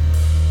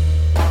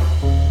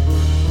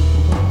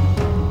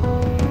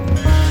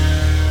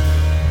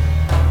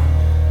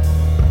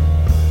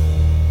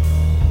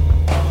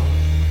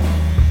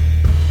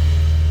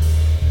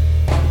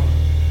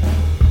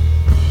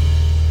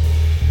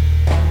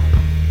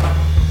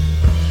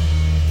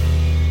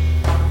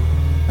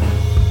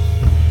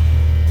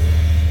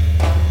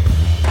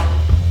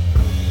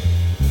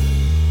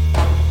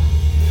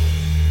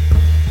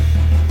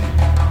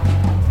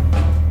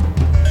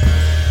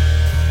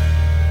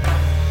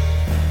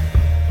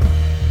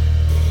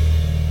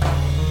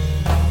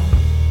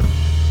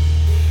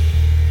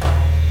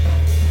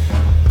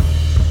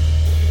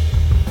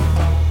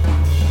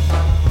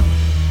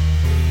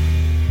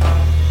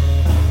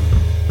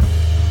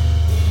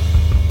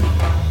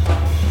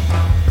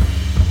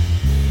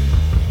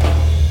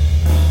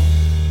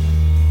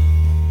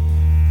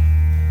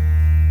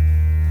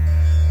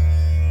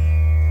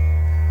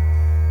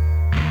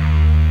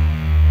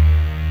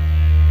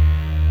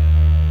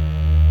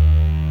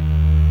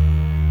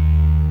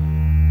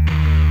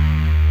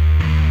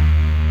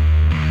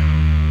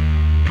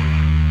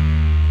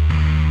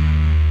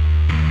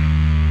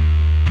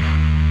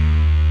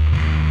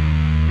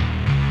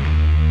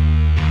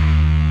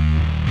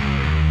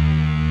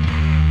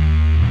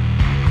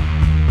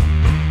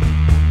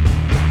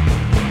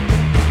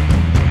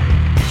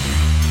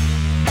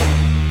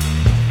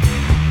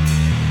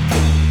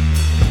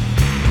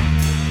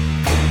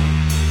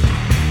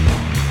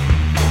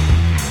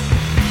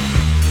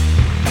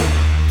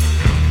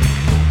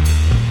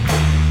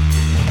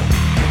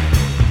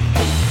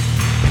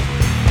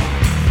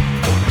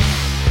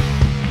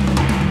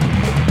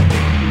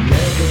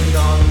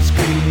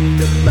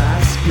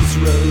 Damascus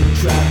road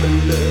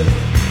traveler,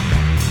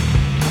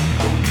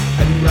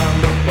 and round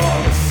the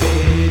ball of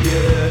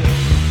savior.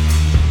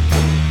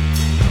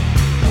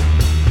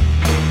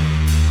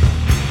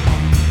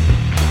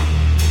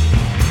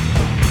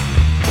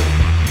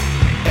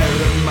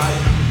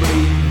 Eremite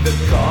breathe the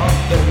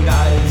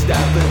carbonized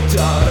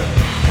avatar,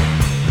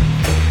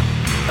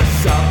 a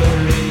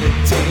sovereign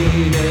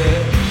attainer.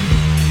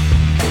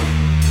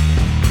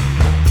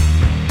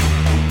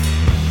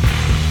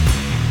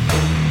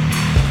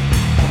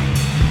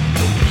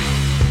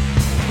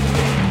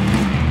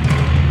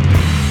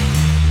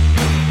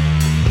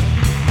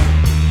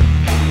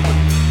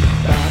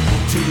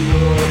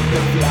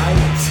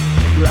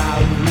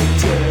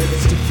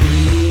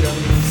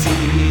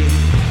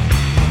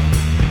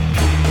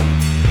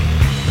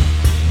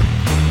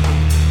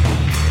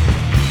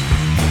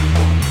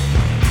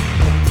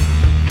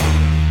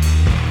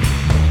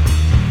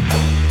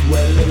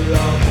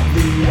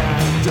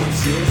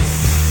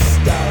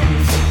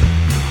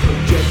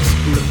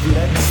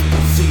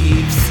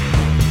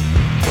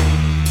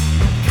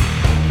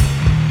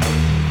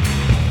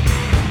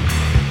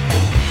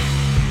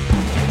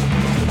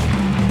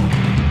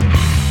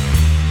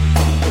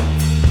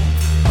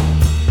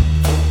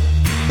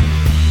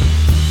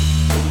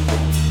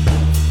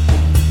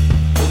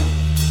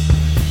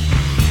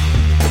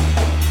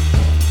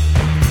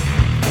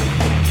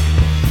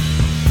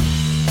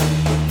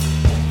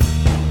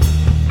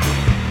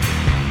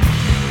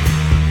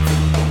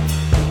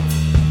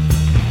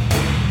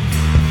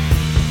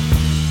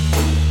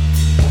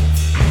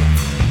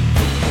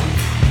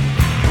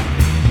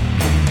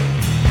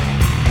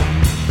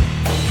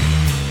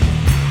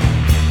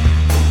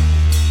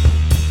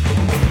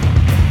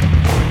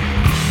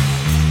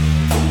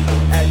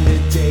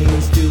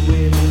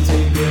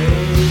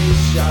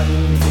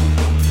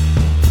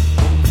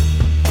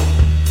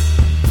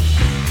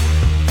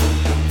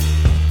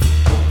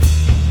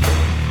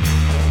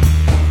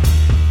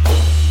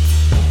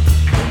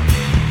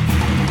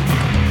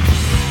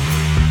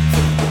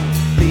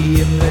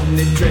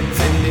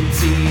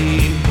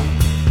 transcendency.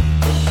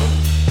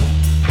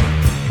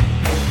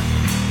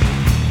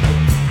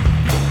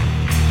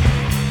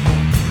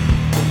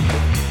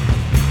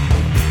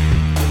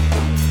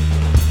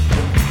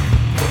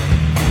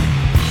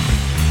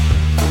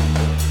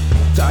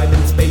 Time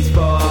and space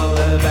fall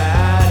abandoned.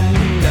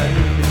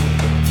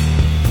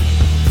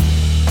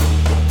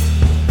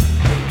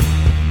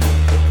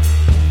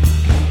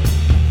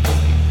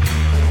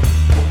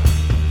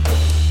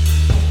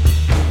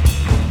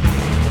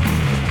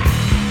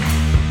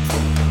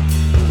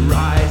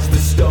 Rise the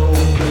stone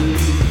belief.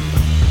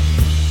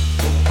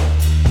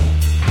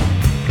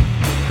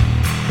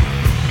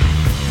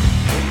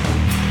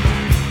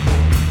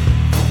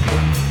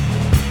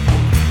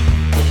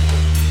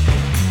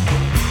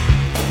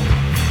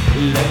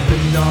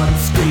 Lebanon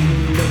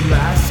scream,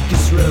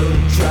 Damascus road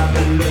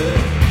traveler.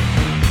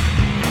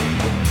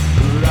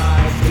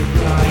 Rise to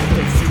climb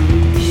the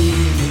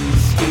stream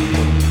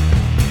scheme.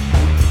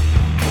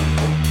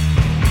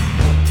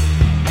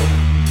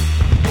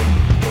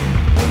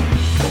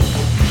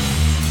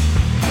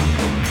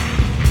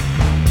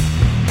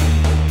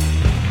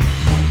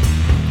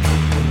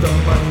 The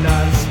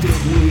monastic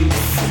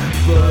weeks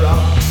for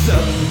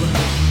oxum.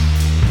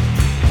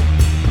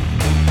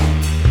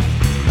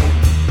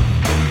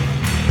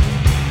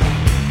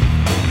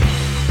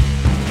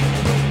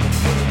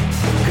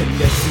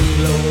 Condensing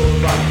glow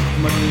of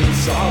Achman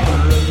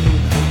sovereign.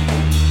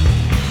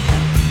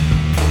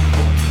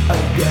 A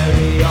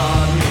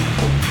carry-on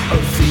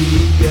of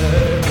seeker.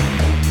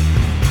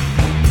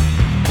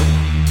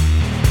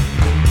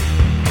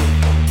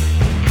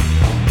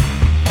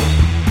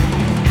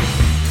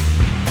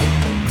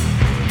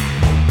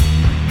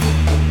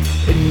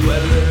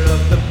 Indweller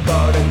of the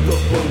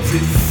particle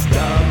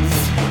systems.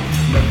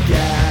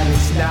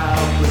 Mechanics now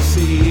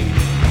proceed.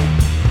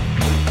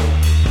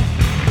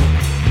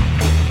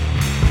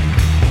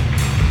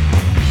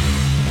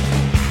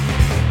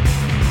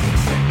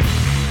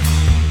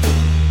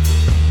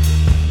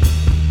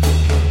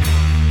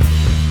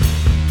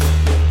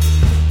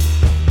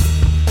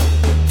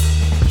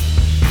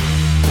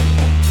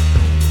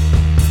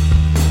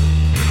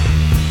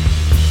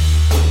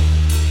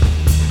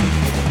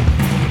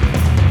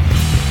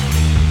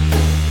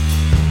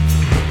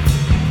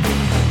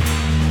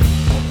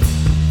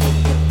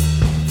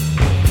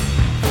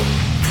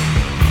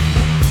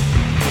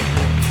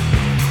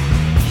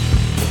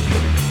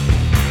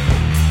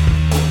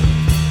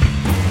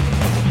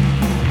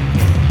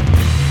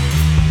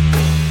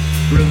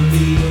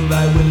 Revealed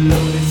by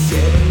willow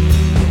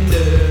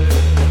descender.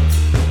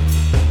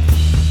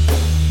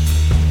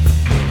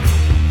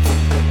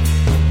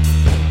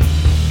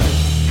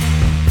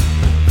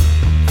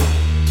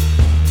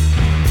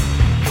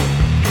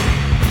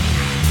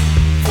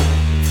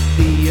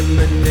 The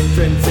imminent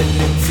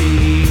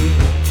transcendency.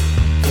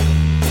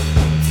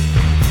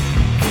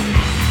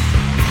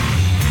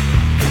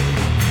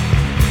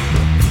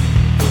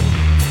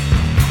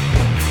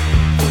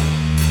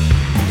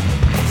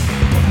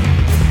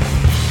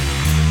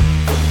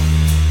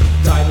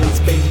 Time and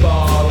space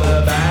fall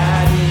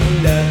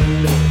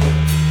abandoned.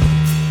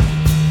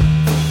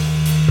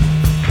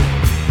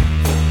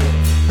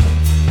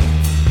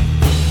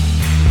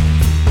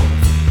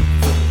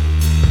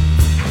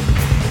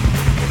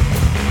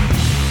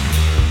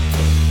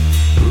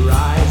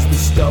 Rise the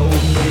stone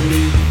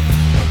belief.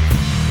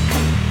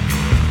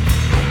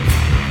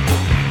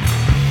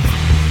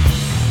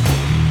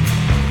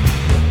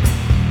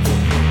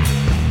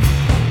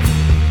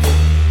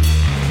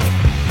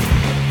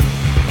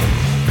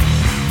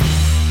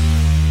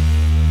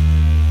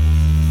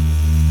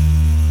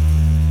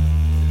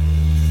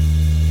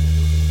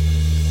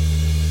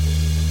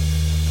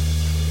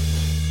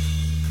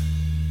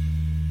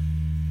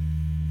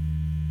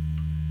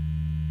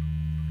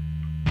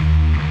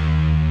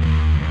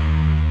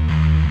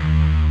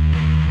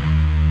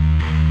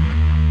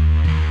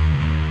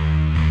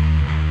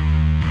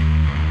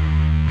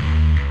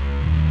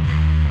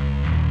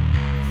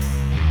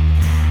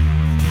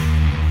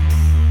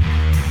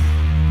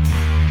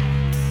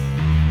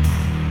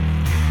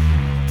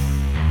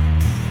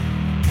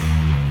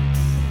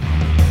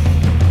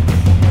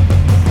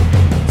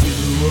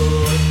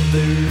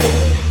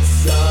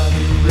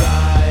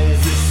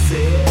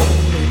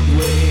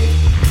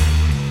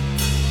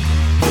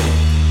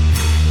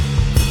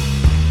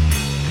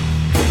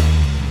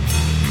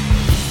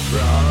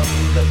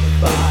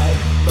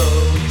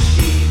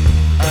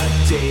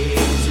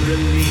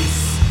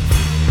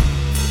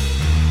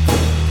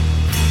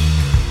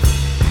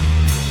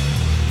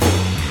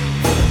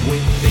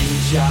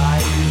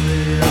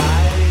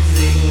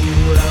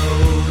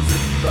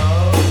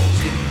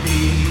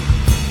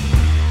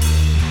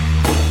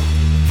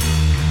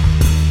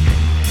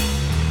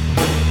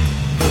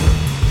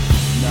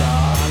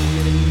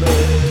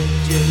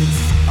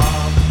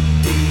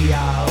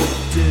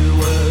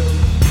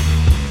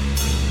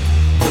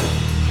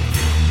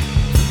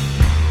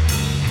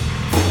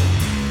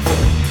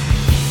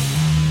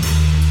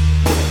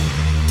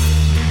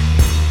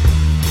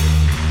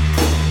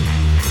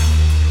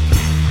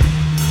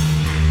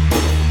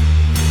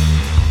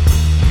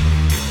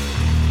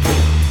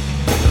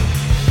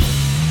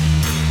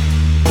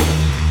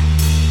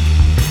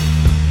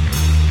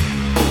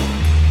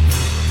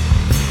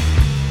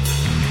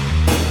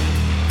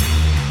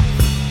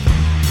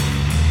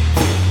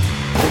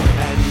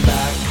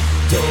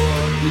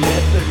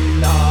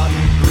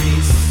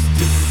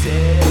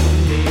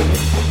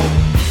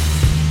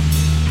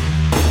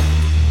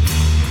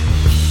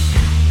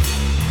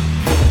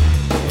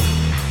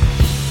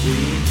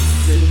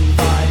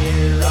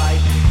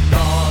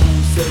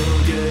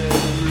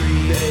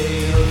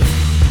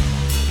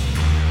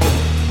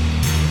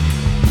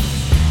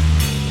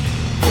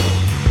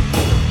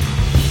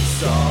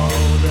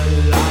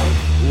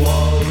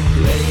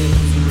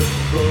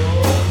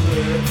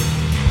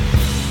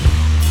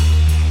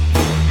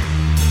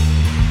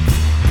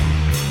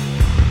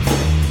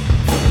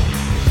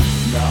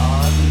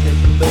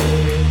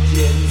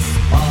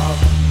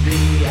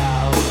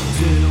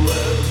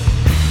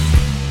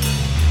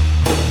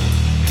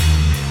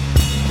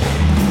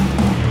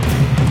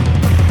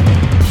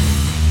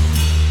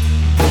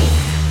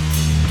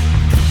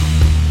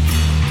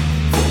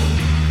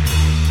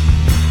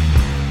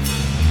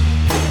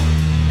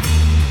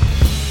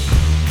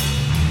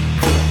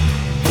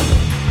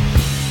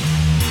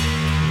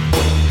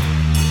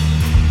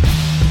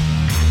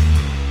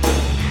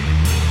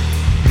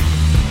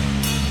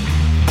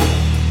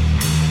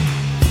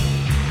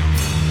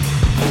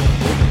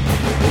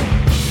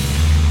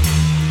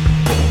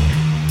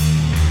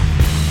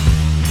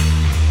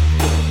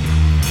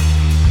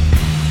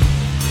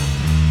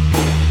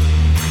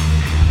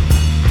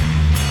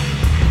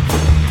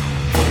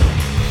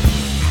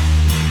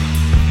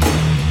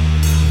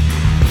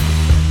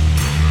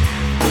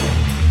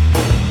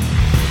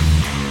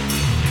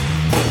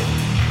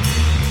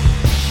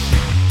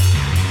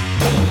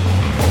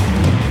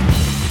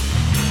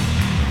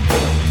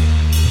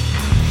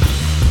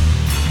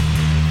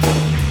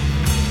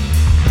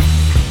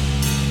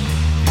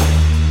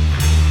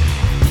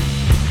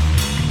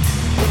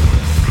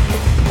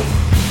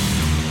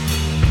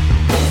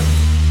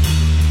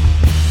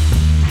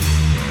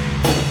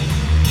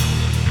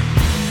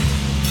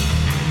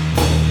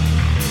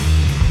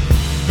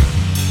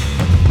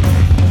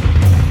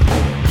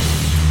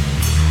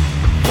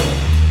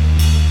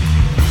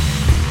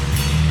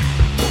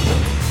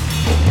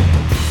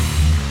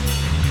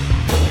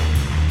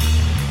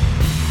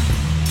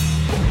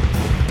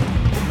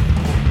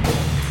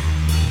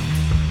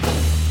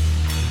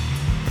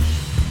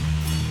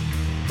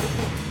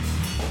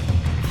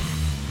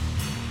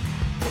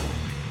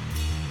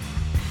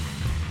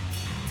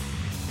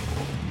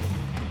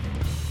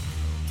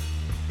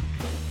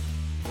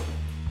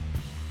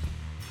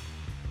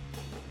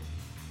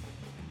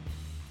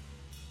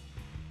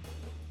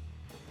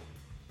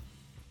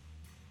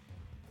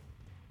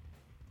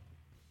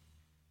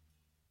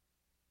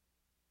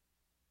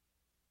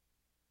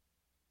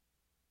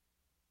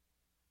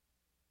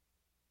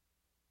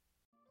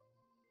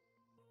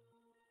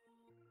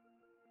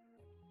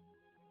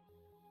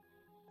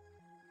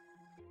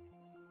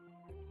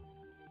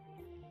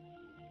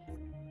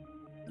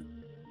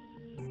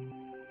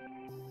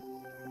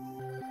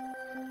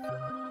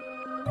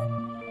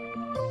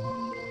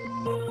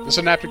 The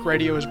Synaptic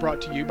Radio is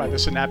brought to you by the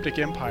Synaptic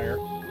Empire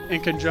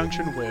in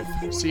conjunction with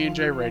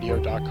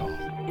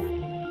cnjradio.com.